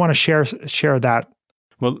 Do you want to share that?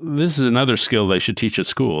 Well, this is another skill they should teach at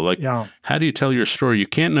school. How do you tell your story? You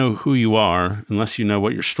can't know who you are unless you know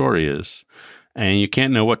what your story is. And you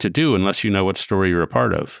can't know what to do unless you know what story you're a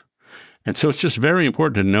part of. And so it's just very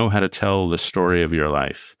important to know how to tell the story of your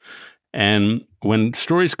life. And when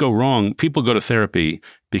stories go wrong, people go to therapy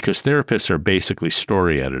because therapists are basically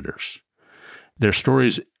story editors. Their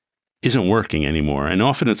stories isn't working anymore. And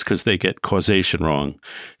often it's because they get causation wrong.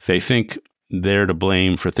 They think they're to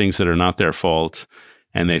blame for things that are not their fault.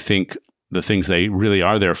 And they think the things they really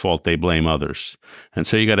are their fault, they blame others. And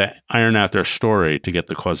so you got to iron out their story to get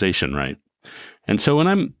the causation right. And so when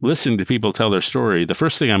I'm listening to people tell their story, the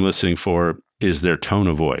first thing I'm listening for is their tone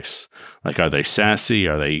of voice. Like, are they sassy?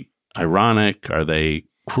 Are they ironic? Are they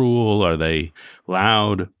cruel? Are they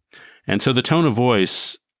loud? And so the tone of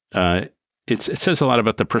voice, it says a lot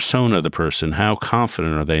about the persona of the person. How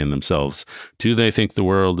confident are they in themselves? Do they think the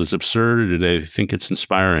world is absurd, or do they think it's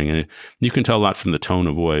inspiring? And you can tell a lot from the tone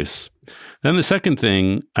of voice. Then the second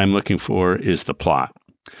thing I'm looking for is the plot.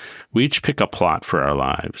 We each pick a plot for our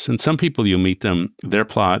lives. And some people, you'll meet them, their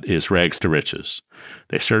plot is rags to riches.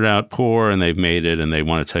 They started out poor and they've made it, and they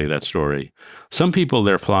want to tell you that story. Some people,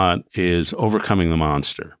 their plot is overcoming the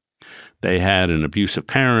monster. They had an abusive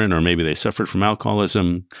parent, or maybe they suffered from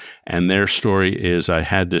alcoholism, and their story is, I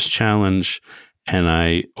had this challenge and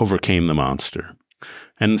I overcame the monster.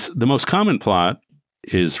 And the most common plot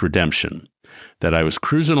is redemption, that I was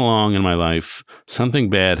cruising along in my life, something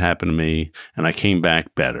bad happened to me, and I came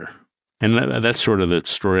back better. And that's sort of the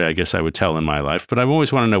story I guess I would tell in my life. But I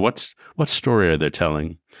always want to know what story are they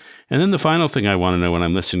telling? And then the final thing I want to know when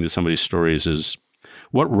I'm listening to somebody's stories is,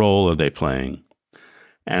 what role are they playing?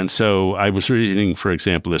 And so I was reading, for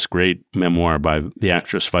example, this great memoir by the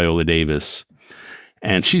actress Viola Davis,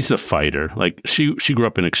 and she's the fighter. Like, she grew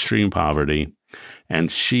up in extreme poverty,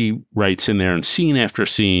 and she writes in there, and scene after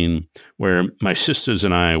scene, where my sisters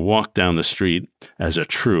and I walked down the street as a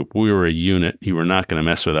troop. We were a unit. You were not going to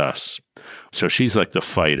mess with us. So she's like the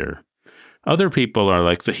fighter. Other people are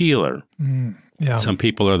like the healer. Yeah. Some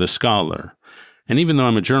people are the scholar. And even though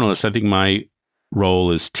I'm a journalist, I think my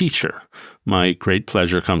role is teacher. My great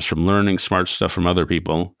pleasure comes from learning smart stuff from other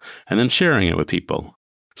people and then sharing it with people.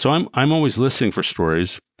 So I'm always listening for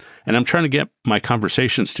stories, and I'm trying to get my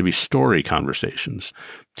conversations to be story conversations.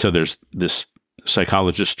 So there's this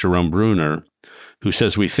psychologist, Jerome Bruner, who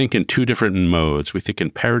says we think in two different modes. We think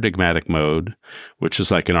in paradigmatic mode, which is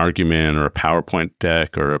like an argument or a PowerPoint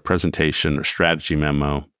deck or a presentation or strategy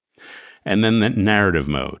memo, and then the narrative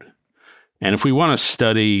mode. And if we want to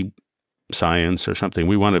study science or something,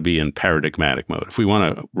 we want to be in paradigmatic mode. If we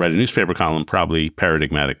want to write a newspaper column, probably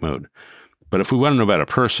paradigmatic mode. But if we want to know about a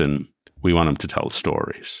person, we want them to tell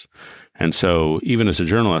stories. And so even as a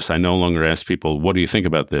journalist, I no longer ask people, what do you think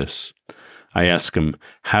about this? I ask them,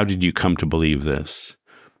 how did you come to believe this?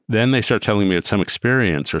 Then they start telling me it's some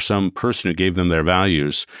experience or some person who gave them their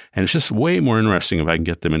values. And it's just way more interesting if I can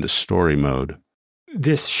get them into story mode.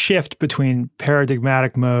 This shift between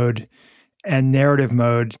paradigmatic mode and narrative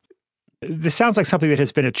mode, this sounds like something that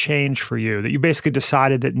has been a change for you, that you basically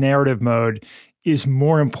decided that narrative mode is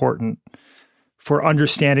more important for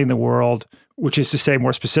understanding the world, which is to say,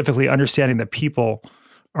 more specifically, understanding the people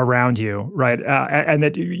around you, right? And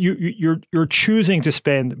that you're choosing to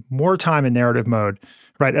spend more time in narrative mode,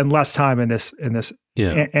 right, and less time in this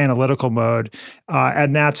analytical mode,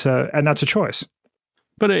 and that's a choice.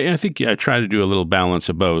 But I think I try to do a little balance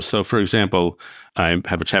of both. So, for example, I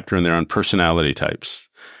have a chapter in there on personality types.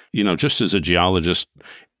 You know, just as a geologist,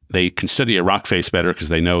 they can study a rock face better because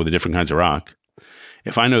they know the different kinds of rock.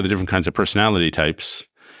 If I know the different kinds of personality types,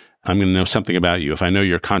 I'm going to know something about you. If I know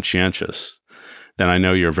you're conscientious, then I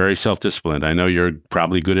know you're very self-disciplined. I know you're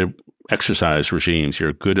probably good at exercise regimes.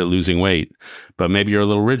 You're good at losing weight, but maybe you're a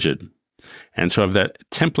little rigid. And so I have that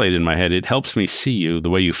template in my head. It helps me see you the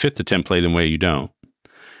way you fit the template and the way you don't.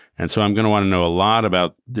 And so I'm going to want to know a lot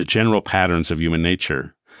about the general patterns of human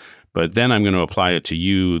nature. But then I'm going to apply it to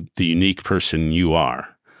you, the unique person you are.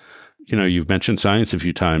 You know, you've mentioned science a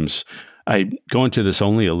few times. I go into this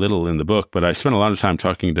only a little in the book, but I spent a lot of time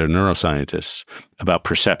talking to neuroscientists about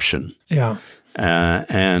perception. Yeah.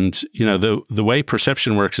 And, you know, the way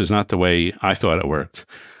perception works is not the way I thought it worked.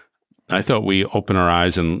 I thought we open our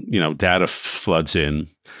eyes and, you know, data floods in.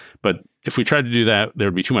 But if we tried to do that, there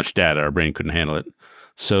would be too much data. Our brain couldn't handle it.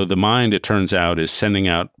 So the mind, it turns out, is sending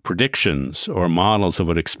out predictions or models of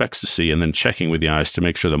what it expects to see and then checking with the eyes to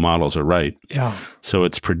make sure the models are right. Yeah. So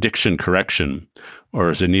it's prediction correction. Or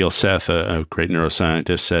as Anil Seth, a great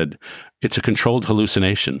neuroscientist, said, it's a controlled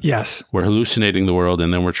hallucination. Yes. We're hallucinating the world,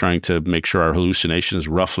 and then we're trying to make sure our hallucination is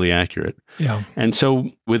roughly accurate. Yeah. And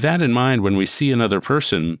so with that in mind, when we see another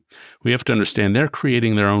person, we have to understand they're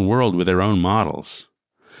creating their own world with their own models.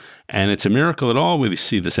 And it's a miracle at all we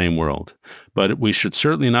see the same world. But we should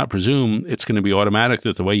certainly not presume it's going to be automatic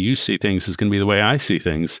that the way you see things is going to be the way I see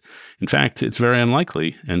things. In fact, it's very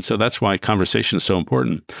unlikely. And so that's why conversation is so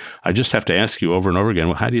important. I just have to ask you over and over again,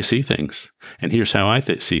 well, how do you see things? And here's how I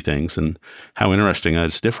see things and how interesting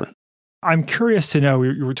that's different. I'm curious to know,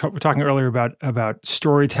 we were talking earlier about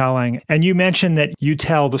storytelling, and you mentioned that you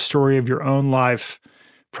tell the story of your own life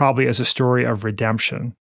probably as a story of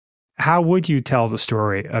redemption. How would you tell the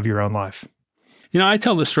story of your own life? I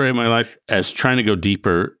tell the story of my life as trying to go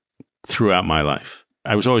deeper throughout my life.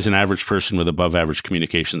 I was always an average person with above average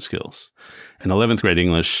communication skills. In 11th grade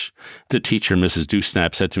English, the teacher, Mrs.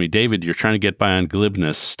 Dewsnap, said to me, "David, you're trying to get by on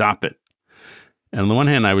glibness. Stop it." And on the one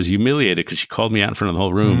hand, I was humiliated because she called me out in front of the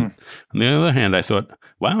whole room. On the other hand, I thought,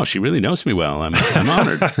 wow, she really knows me well. I'm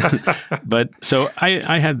honored. But so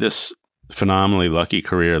I had this phenomenally lucky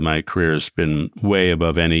career. My career has been way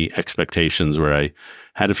above any expectations, where I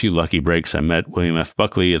had a few lucky breaks. I met William F.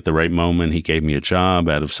 Buckley at the right moment. He gave me a job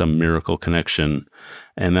out of some miracle connection.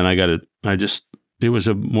 And then it was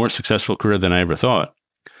a more successful career than I ever thought.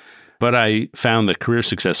 But I found that career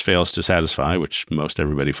success fails to satisfy, which most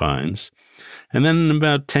everybody finds. And then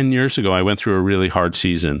about 10 years ago, I went through a really hard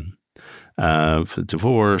season of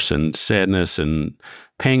divorce and sadness and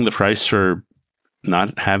paying the price for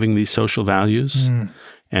not having these social values.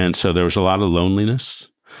 And so there was a lot of loneliness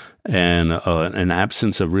and an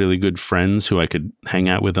absence of really good friends who I could hang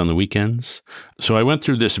out with on the weekends. So I went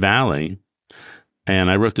through this valley, and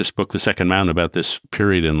I wrote this book, The Second Mountain, about this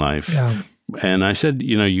period in life. Yeah. And I said,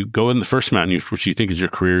 you go in the first mountain, which you think is your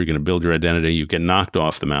career, you're going to build your identity, you get knocked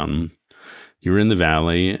off the mountain. You're in the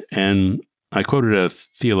valley. And I quoted a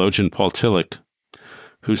theologian, Paul Tillich,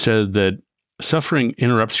 who said that suffering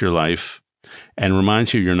interrupts your life and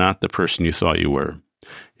reminds you you're not the person you thought you were.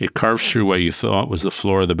 It carves through what you thought was the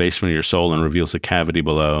floor of the basement of your soul and reveals a cavity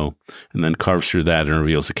below, and then carves through that and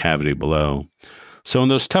reveals a cavity below. So in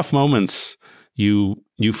those tough moments, you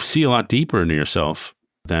see a lot deeper into yourself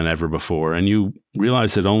than ever before, and you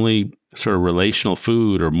realize that only sort of relational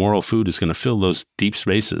food or moral food is going to fill those deep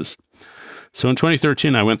spaces. So in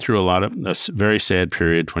 2013, I went through a very sad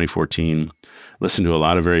period. 2014, listened to a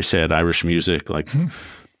lot of very sad Irish music, like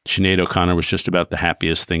Sinead O'Connor was just about the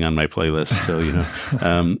happiest thing on my playlist.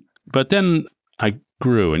 So, but then I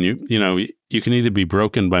grew, and you can either be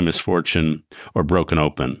broken by misfortune or broken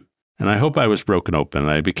open. And I hope I was broken open.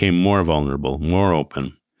 I became more vulnerable, more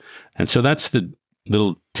open. And so that's the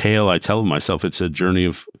little tale I tell myself. It's a journey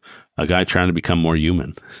of a guy trying to become more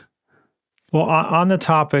human. Well, on the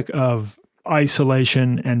topic of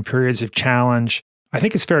isolation and periods of challenge, I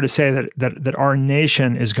think it's fair to say that our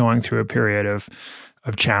nation is going through a period of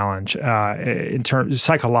challenge in terms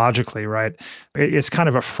psychologically, right? It's kind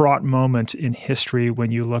of a fraught moment in history when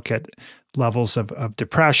you look at levels of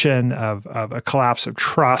depression, of a collapse of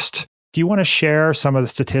trust. Do you want to share some of the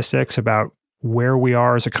statistics about where we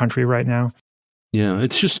are as a country right now? Yeah,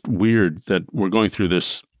 it's just weird that we're going through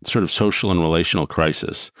this sort of social and relational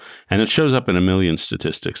crisis. And it shows up in a million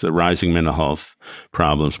statistics: the rising mental health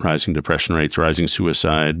problems, rising depression rates, rising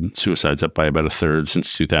suicide. Suicide's up by about 1/3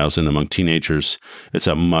 since 2000. Among teenagers, it's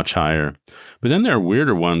up much higher. But then there are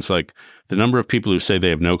weirder ones, like the number of people who say they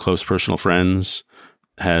have no close personal friends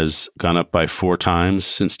has gone up by 4 times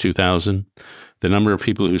since 2000. The number of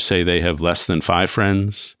people who say they have less than 5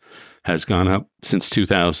 friends has gone up since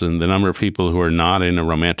 2000. The number of people who are not in a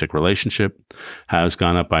romantic relationship has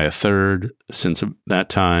gone up by 1/3 since that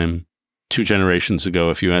time. 2 generations ago,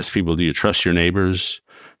 if you ask people, do you trust your neighbors?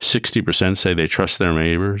 60% say they trust their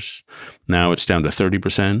neighbors. Now it's down to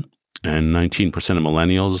 30%, and 19% of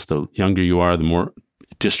millennials. The younger you are, the more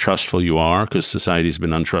distrustful you are, because society's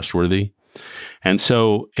been untrustworthy. And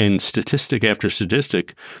so in statistic after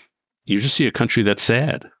statistic, you just see a country that's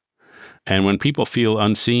sad. And when people feel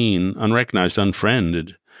unseen, unrecognized,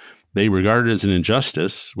 unfriended, they regard it as an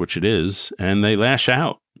injustice, which it is, and they lash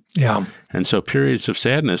out. Yeah. And so periods of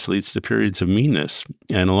sadness leads to periods of meanness.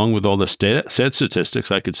 And along with all the sad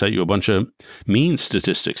statistics, I could cite you a bunch of mean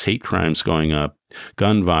statistics: hate crimes going up,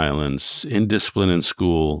 gun violence, indiscipline in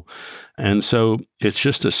school. And so it's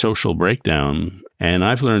just a social breakdown. And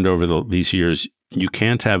I've learned over these years, you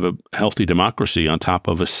can't have a healthy democracy on top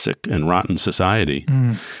of a sick and rotten society.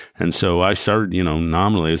 And so I started,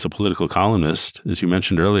 nominally as a political columnist, as you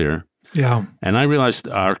mentioned earlier. Yeah. And I realized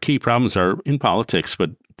our key problems are in politics, but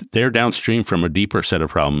they're downstream from a deeper set of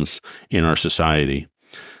problems in our society.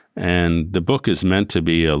 And the book is meant to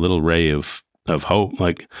be a little ray of hope.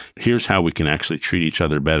 Like, here's how we can actually treat each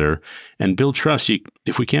other better and build trust.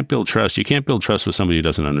 If we can't build trust, you can't build trust with somebody who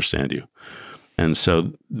doesn't understand you. And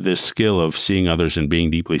so this skill of seeing others and being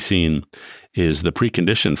deeply seen is the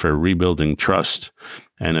precondition for rebuilding trust.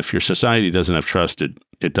 And if your society doesn't have trust,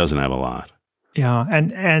 it doesn't have a lot. Yeah,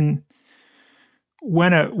 and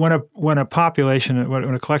when a population,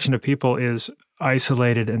 when a collection of people is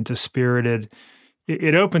isolated and dispirited,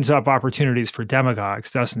 it opens up opportunities for demagogues,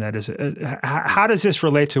 doesn't it? How does this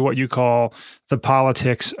relate to what you call the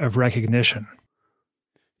politics of recognition?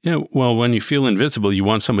 Yeah, well, when you feel invisible, you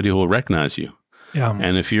want somebody who will recognize you. Yeah.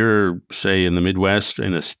 And if you're, say, in the Midwest,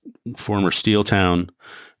 in a former steel town,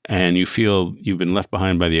 and you feel you've been left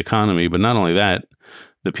behind by the economy, but not only that,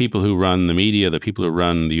 the people who run the media, the people who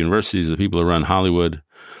run the universities, the people who run Hollywood,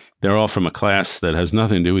 they're all from a class that has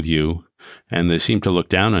nothing to do with you, and they seem to look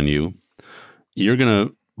down on you. You're going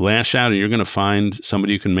to lash out, and you're going to find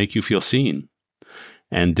somebody who can make you feel seen.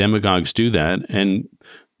 And demagogues do that. And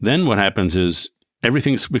then what happens is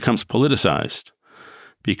everything becomes politicized,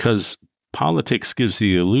 because politics gives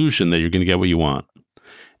the illusion that you're going to get what you want.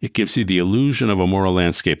 It gives you the illusion of a moral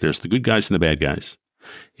landscape. There's the good guys and the bad guys.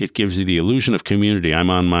 It gives you the illusion of community. I'm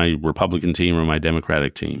on my Republican team or my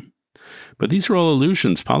Democratic team. But these are all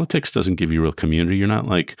illusions. Politics doesn't give you real community. You're not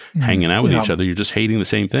like hanging out with each other. You're just hating the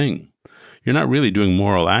same thing. You're not really doing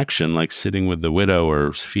moral action like sitting with the widow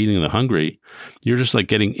or feeding the hungry. You're just like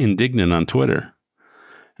getting indignant on Twitter.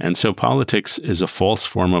 And so politics is a false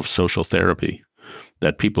form of social therapy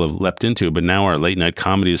that people have leapt into. But now our late night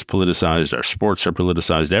comedy is politicized. Our sports are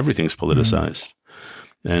politicized. Everything's politicized.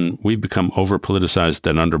 And we've become over-politicized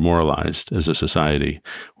and under-moralized as a society.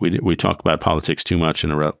 We talk about politics too much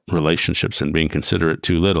in our relationships and being considerate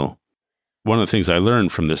too little. One of the things I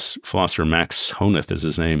learned from this philosopher, Max Honneth is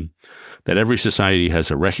his name, that every society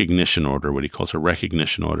has a recognition order, what he calls a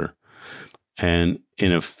recognition order. And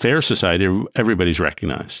in a fair society, everybody's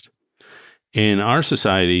recognized. In our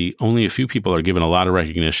society, only a few people are given a lot of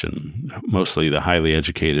recognition, mostly the highly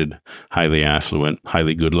educated, highly affluent,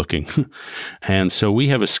 highly good-looking. And so we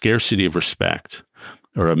have a scarcity of respect,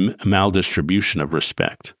 or a maldistribution of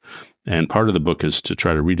respect. And part of the book is to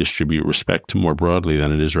try to redistribute respect more broadly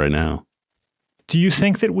than it is right now. Do you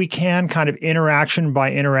think that we can kind of interaction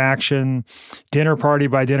by interaction, dinner party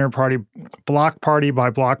by dinner party, block party by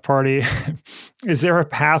block party? Is there a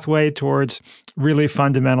pathway towards really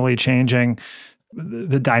fundamentally changing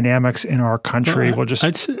the dynamics in our country? What do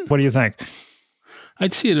you think?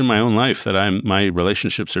 I'd see it in my own life that my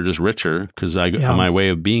relationships are just richer because my way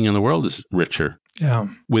of being in the world is richer. Yeah.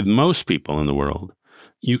 With most people in the world,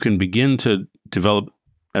 you can begin to develop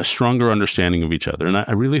a stronger understanding of each other. And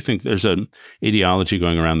I really think there's an ideology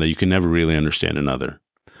going around that you can never really understand another.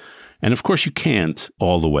 And of course, you can't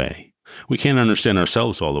all the way. We can't understand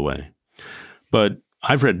ourselves all the way. But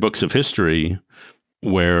I've read books of history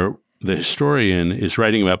where the historian is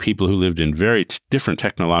writing about people who lived in very different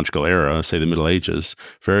technological era, say the Middle Ages,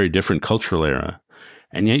 very different cultural era.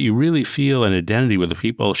 And yet you really feel an identity with the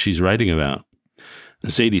people she's writing about.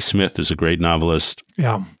 Zadie Smith is a great novelist.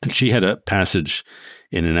 Yeah. And she had a passage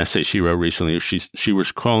in an essay she wrote recently. She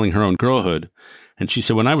was calling her own girlhood. And she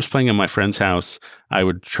said, when I was playing in my friend's house, I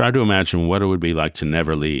would try to imagine what it would be like to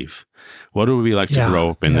never leave. What it would be like to grow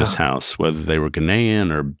up in this house, whether they were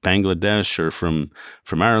Ghanaian or Bangladesh or from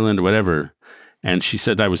Ireland or whatever. And she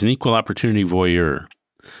said, I was an equal opportunity voyeur.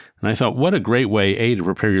 And I thought, what a great way, A, to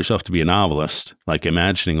prepare yourself to be a novelist, like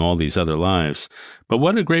imagining all these other lives. But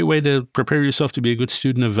what a great way to prepare yourself to be a good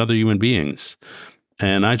student of other human beings.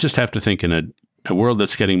 And I just have to think in a world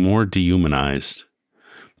that's getting more dehumanized,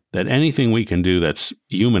 that anything we can do that's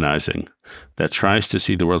humanizing, that tries to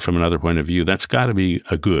see the world from another point of view, that's got to be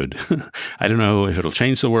a good. I don't know if it'll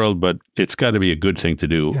change the world, but it's got to be a good thing to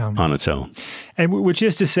do on its own. And which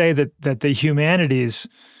is to say that the humanities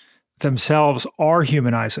themselves are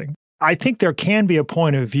humanizing. I think there can be a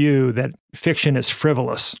point of view that fiction is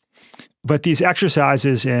frivolous, but these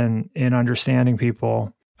exercises in understanding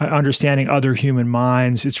people, understanding other human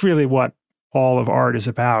minds, it's really what all of art is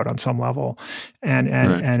about on some level, and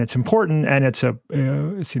it's important, and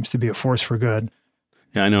it seems to be a force for good.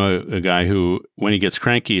 Yeah, I know a guy who, when he gets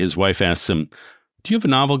cranky, his wife asks him, "Do you have a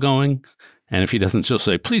novel going?" And if he doesn't, she'll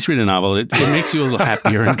say, "Please read a novel. It makes you a little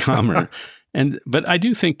happier and calmer." But I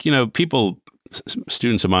do think,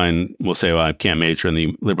 students of mine will say, "Well, I can't major in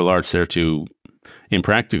the liberal arts; they're too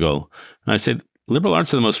impractical." And I say, liberal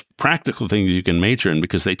arts are the most practical thing you can major in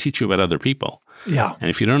because they teach you about other people. Yeah. And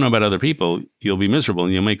if you don't know about other people, you'll be miserable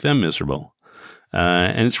and you'll make them miserable.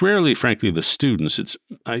 And it's rarely, frankly, the students.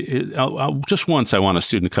 Just once I want a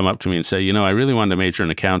student to come up to me and say, I really wanted to major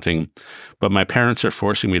in accounting, but my parents are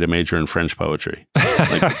forcing me to major in French poetry.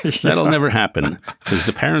 That'll never happen because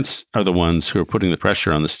the parents are the ones who are putting the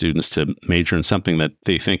pressure on the students to major in something that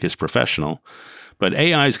they think is professional. But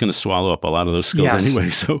AI is going to swallow up a lot of those skills anyway,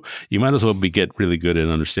 so you might as well get really good at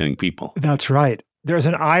understanding people. That's right. There's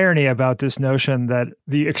an irony about this notion that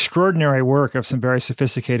the extraordinary work of some very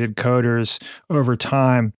sophisticated coders over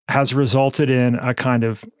time has resulted in a kind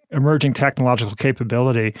of emerging technological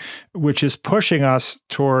capability, which is pushing us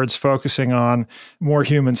towards focusing on more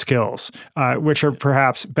human skills, which are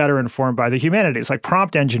perhaps better informed by the humanities, like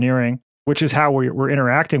prompt engineering. which is how we're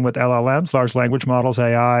interacting with LLMs, large language models,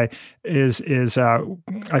 AI, is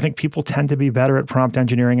I think people tend to be better at prompt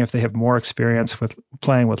engineering if they have more experience with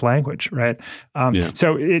playing with language, right?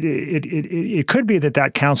 So it could be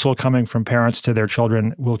that counsel coming from parents to their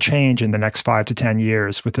children will change in the next 5 to 10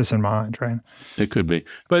 years with this in mind, right? It could be.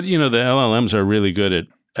 But, the LLMs are really good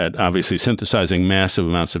at obviously synthesizing massive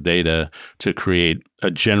amounts of data to create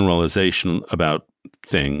a generalization about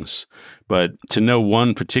things. But to know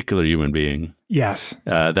one particular human being, yes,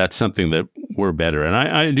 that's something that we're better. And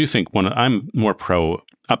I do think I'm more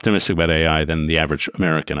optimistic about AI than the average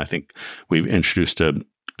American. I think we've introduced a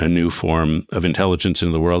new form of intelligence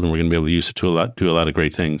into the world, and we're going to be able to use it to do a lot of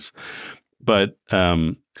great things. But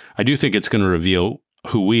I do think it's going to reveal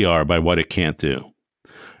who we are by what it can't do.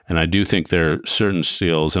 And I do think there are certain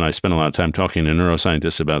skills, and I spend a lot of time talking to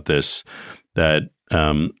neuroscientists about this, that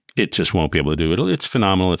it just won't be able to do it. It's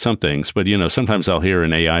phenomenal at some things, but sometimes I'll hear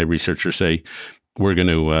an AI researcher say, "We're going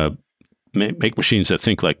to make machines that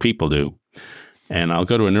think like people do," and I'll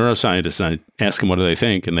go to a neuroscientist and I ask them what do they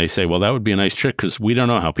think, and they say, "Well, that would be a nice trick because we don't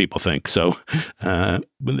know how people think." So the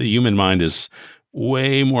human mind is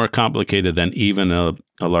way more complicated than even a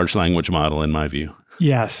large language model, in my view.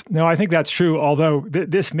 Yes. No, I think that's true. Although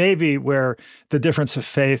this may be where the difference of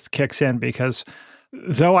faith kicks in, because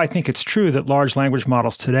though I think it's true that large language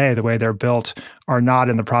models today, the way they're built, are not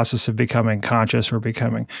in the process of becoming conscious or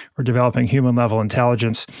developing human level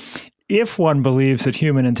intelligence. If one believes that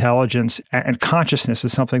human intelligence and consciousness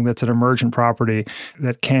is something that's an emergent property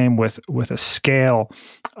that came with a scale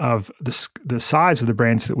of the size of the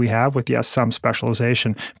brains that we have, with, yes, some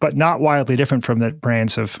specialization, but not wildly different from the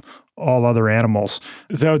brains of all other animals,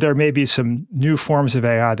 though there may be some new forms of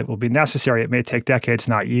AI that will be necessary. It may take decades,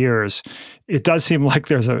 not years. It does seem like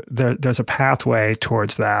there's a pathway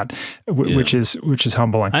towards that, which is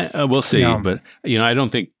humbling. We'll see, but I don't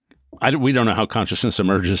think. We don't know how consciousness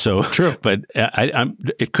emerges, so true. But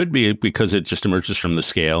it could be because it just emerges from the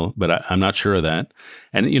scale, but I'm not sure of that.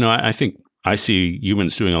 And I think I see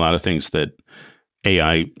humans doing a lot of things that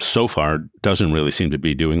AI so far doesn't really seem to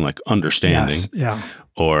be doing, like understanding,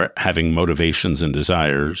 or having motivations and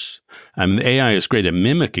desires. I mean, AI is great at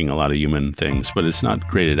mimicking a lot of human things, but it's not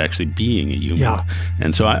great at actually being a human. Yeah.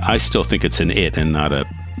 And so I still think it's an it and not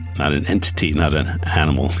an entity, not an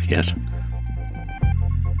animal yet.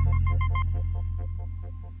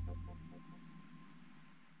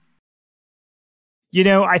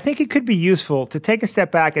 I think it could be useful to take a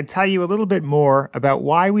step back and tell you a little bit more about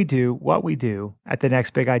why we do what we do at the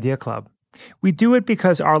Next Big Idea Club. We do it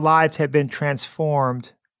because our lives have been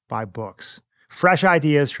transformed by books. Fresh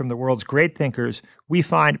ideas from the world's great thinkers we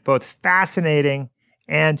find both fascinating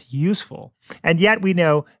and useful. And yet we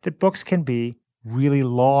know that books can be really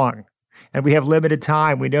long. And we have limited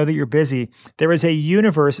time. We know that you're busy. There is a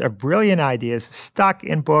universe of brilliant ideas stuck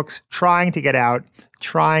in books, trying to get out,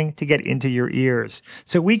 trying to get into your ears.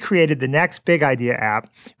 So we created the Next Big Idea app,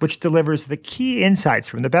 which delivers the key insights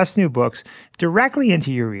from the best new books directly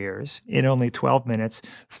into your ears in only 12 minutes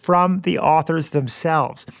from the authors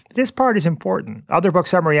themselves. This part is important. Other book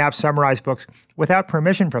summary apps summarize books without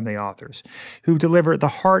permission from the authors, who deliver the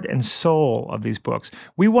heart and soul of these books.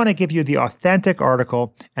 We want to give you the authentic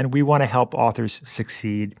article, and we want to help authors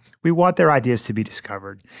succeed. We want their ideas to be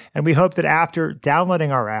discovered. And we hope that after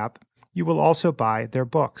downloading our app, you will also buy their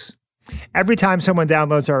books. Every time someone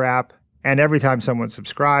downloads our app, and every time someone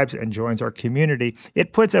subscribes and joins our community,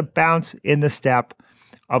 it puts a bounce in the step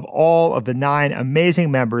of all of the 9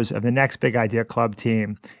 amazing members of the Next Big Idea Club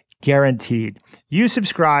team. Guaranteed. You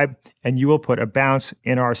subscribe, and you will put a bounce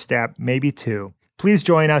in our step, maybe 2. Please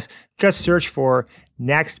join us. Just search for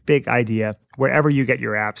Next Big Idea wherever you get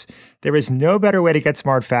your apps. There is no better way to get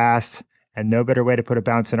smart fast, and no better way to put a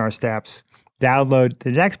bounce in our steps. Download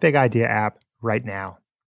the Next Big Idea app right now.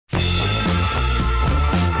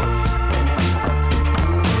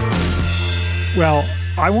 Well,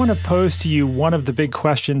 I want to pose to you one of the big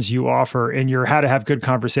questions you offer in your How to Have Good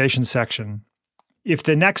Conversations section. If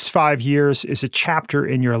the next 5 years is a chapter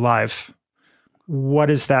in your life,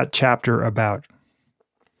 what is that chapter about?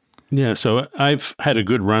 Yeah, so I've had a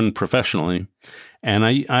good run professionally, and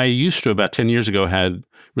I used to, about 10 years ago,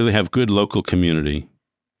 really have good local community.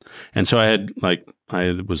 And so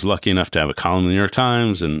I was lucky enough to have a column in the New York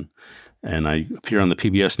Times, and I appear on the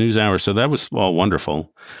PBS NewsHour. So that was all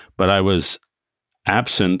wonderful. But I was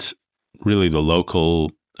absent really the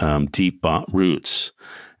local deep roots.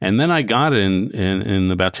 And then I got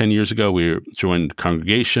in about 10 years ago, we joined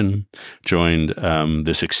Congregation, joined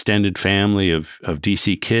this extended family of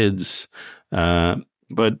DC kids.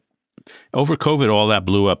 But over COVID, all that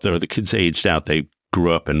blew up. The kids aged out. They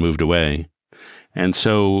grew up and moved away. And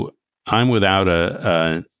so I'm without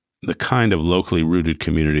the kind of locally rooted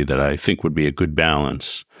community that I think would be a good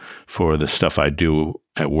balance for the stuff I do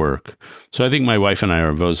at work. So I think my wife and I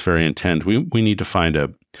are both very intent. We need to find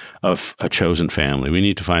a chosen family. We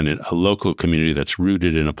need to find a local community that's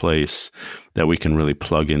rooted in a place that we can really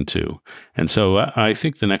plug into. And so I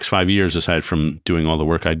think the next 5 years, aside from doing all the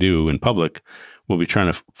work I do in public, we'll be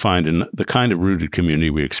trying to find the kind of rooted community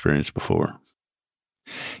we experienced before.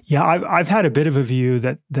 Yeah, I've had a bit of a view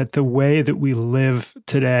that the way that we live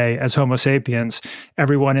today as Homo sapiens,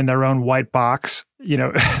 everyone in their own white box,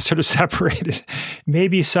 sort of separated, may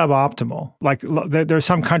be suboptimal. Like there's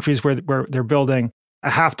some countries where they're building a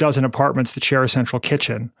half dozen apartments that share a central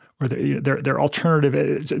kitchen, or they're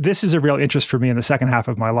alternative. This is a real interest for me in the second half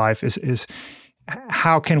of my life is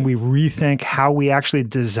how can we rethink how we actually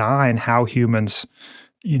design how humans,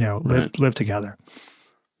 live together.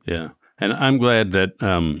 Yeah. And I'm glad that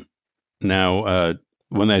now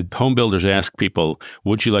when the home builders ask people,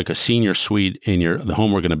 would you like a senior suite in the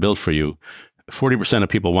home we're going to build for you? 40% of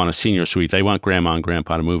people want a senior suite. They want grandma and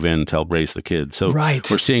grandpa to move in to help raise the kids. So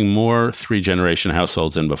We're seeing more 3-generation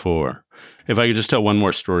households than before. If I could just tell one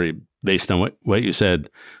more story based on what you said.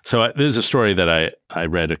 So this is a story that I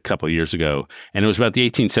read a couple of years ago, and it was about the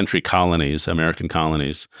 18th century colonies, American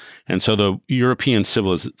colonies. And so the European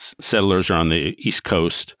settlers are on the East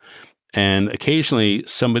Coast. And occasionally,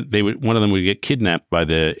 one of them would get kidnapped by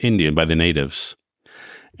the natives,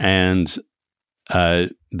 and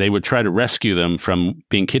they would try to rescue them from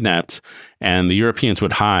being kidnapped. And the Europeans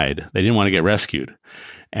would hide; they didn't want to get rescued.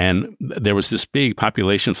 And there was this big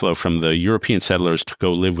population flow from the European settlers to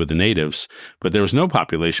go live with the natives, but there was no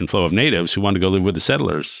population flow of natives who wanted to go live with the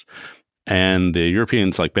settlers. And the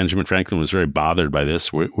Europeans, like Benjamin Franklin, was very bothered by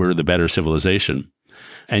this. We're the better civilization.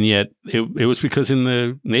 And yet it was because in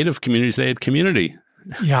the native communities, they had community.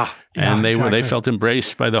 Yeah. And they felt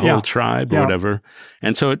embraced by the whole tribe or whatever.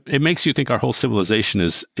 And so it makes you think our whole civilization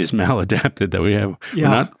is maladapted, that we're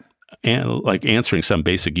not answering some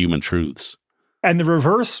basic human truths. And the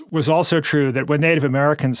reverse was also true, that when Native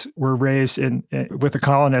Americans were raised with the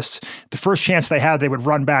colonists, the first chance they had, they would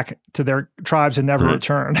run back to their tribes and never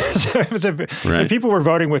return. So it was and people were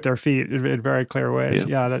voting with their feet in very clear ways.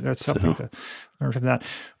 Yeah, that's something to learn from that.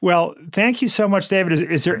 Well, thank you so much,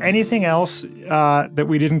 David. Is there anything else that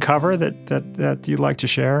we didn't cover that you'd like to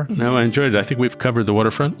share? No, I enjoyed it. I think we've covered the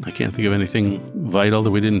waterfront. I can't think of anything vital that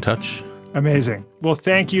we didn't touch. Amazing. Well,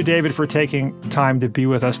 thank you, David, for taking time to be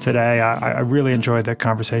with us today. I really enjoyed the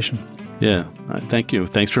conversation. Yeah, thank you.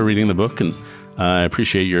 Thanks for reading the book, and I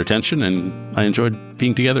appreciate your attention, and I enjoyed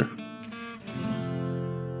being together.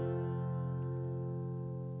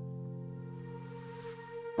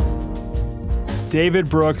 David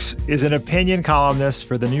Brooks is an opinion columnist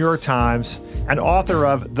for the New York Times and author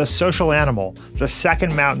of The Social Animal, The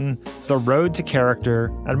Second Mountain, The Road to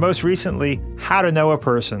Character, and most recently, How to Know a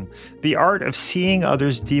Person, The Art of Seeing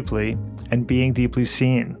Others Deeply and Being Deeply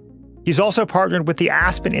Seen. He's also partnered with the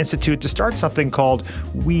Aspen Institute to start something called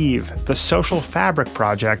Weave, the Social Fabric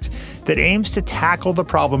Project, that aims to tackle the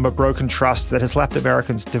problem of broken trust that has left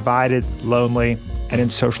Americans divided, lonely, and in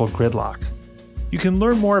social gridlock. You can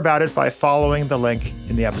learn more about it by following the link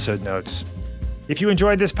in the episode notes. If you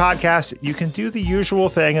enjoyed this podcast, you can do the usual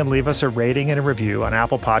thing and leave us a rating and a review on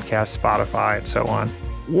Apple Podcasts, Spotify, and so on.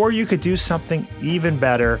 Or you could do something even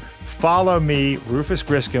better. Follow me, Rufus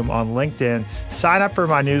Griscom, on LinkedIn. Sign up for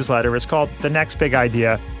my newsletter. It's called The Next Big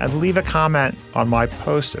Idea, and leave a comment on my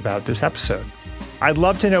post about this episode. I'd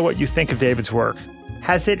love to know what you think of David's work.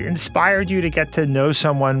 Has it inspired you to get to know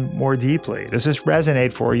someone more deeply? Does this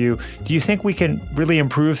resonate for you? Do you think we can really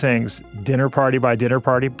improve things dinner party by dinner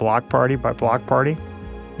party, block party by block party?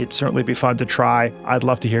 It'd certainly be fun to try. I'd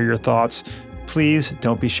love to hear your thoughts. Please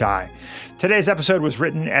don't be shy. Today's episode was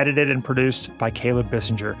written, edited, and produced by Caleb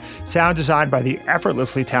Bissinger. Sound designed by the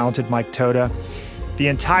effortlessly talented Mike Toda. The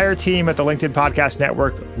entire team at the LinkedIn Podcast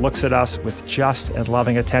Network looks at us with just and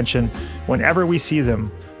loving attention whenever we see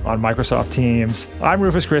them on Microsoft Teams. I'm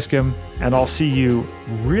Rufus Griscom, and I'll see you,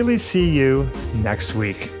 really see you, next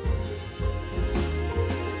week.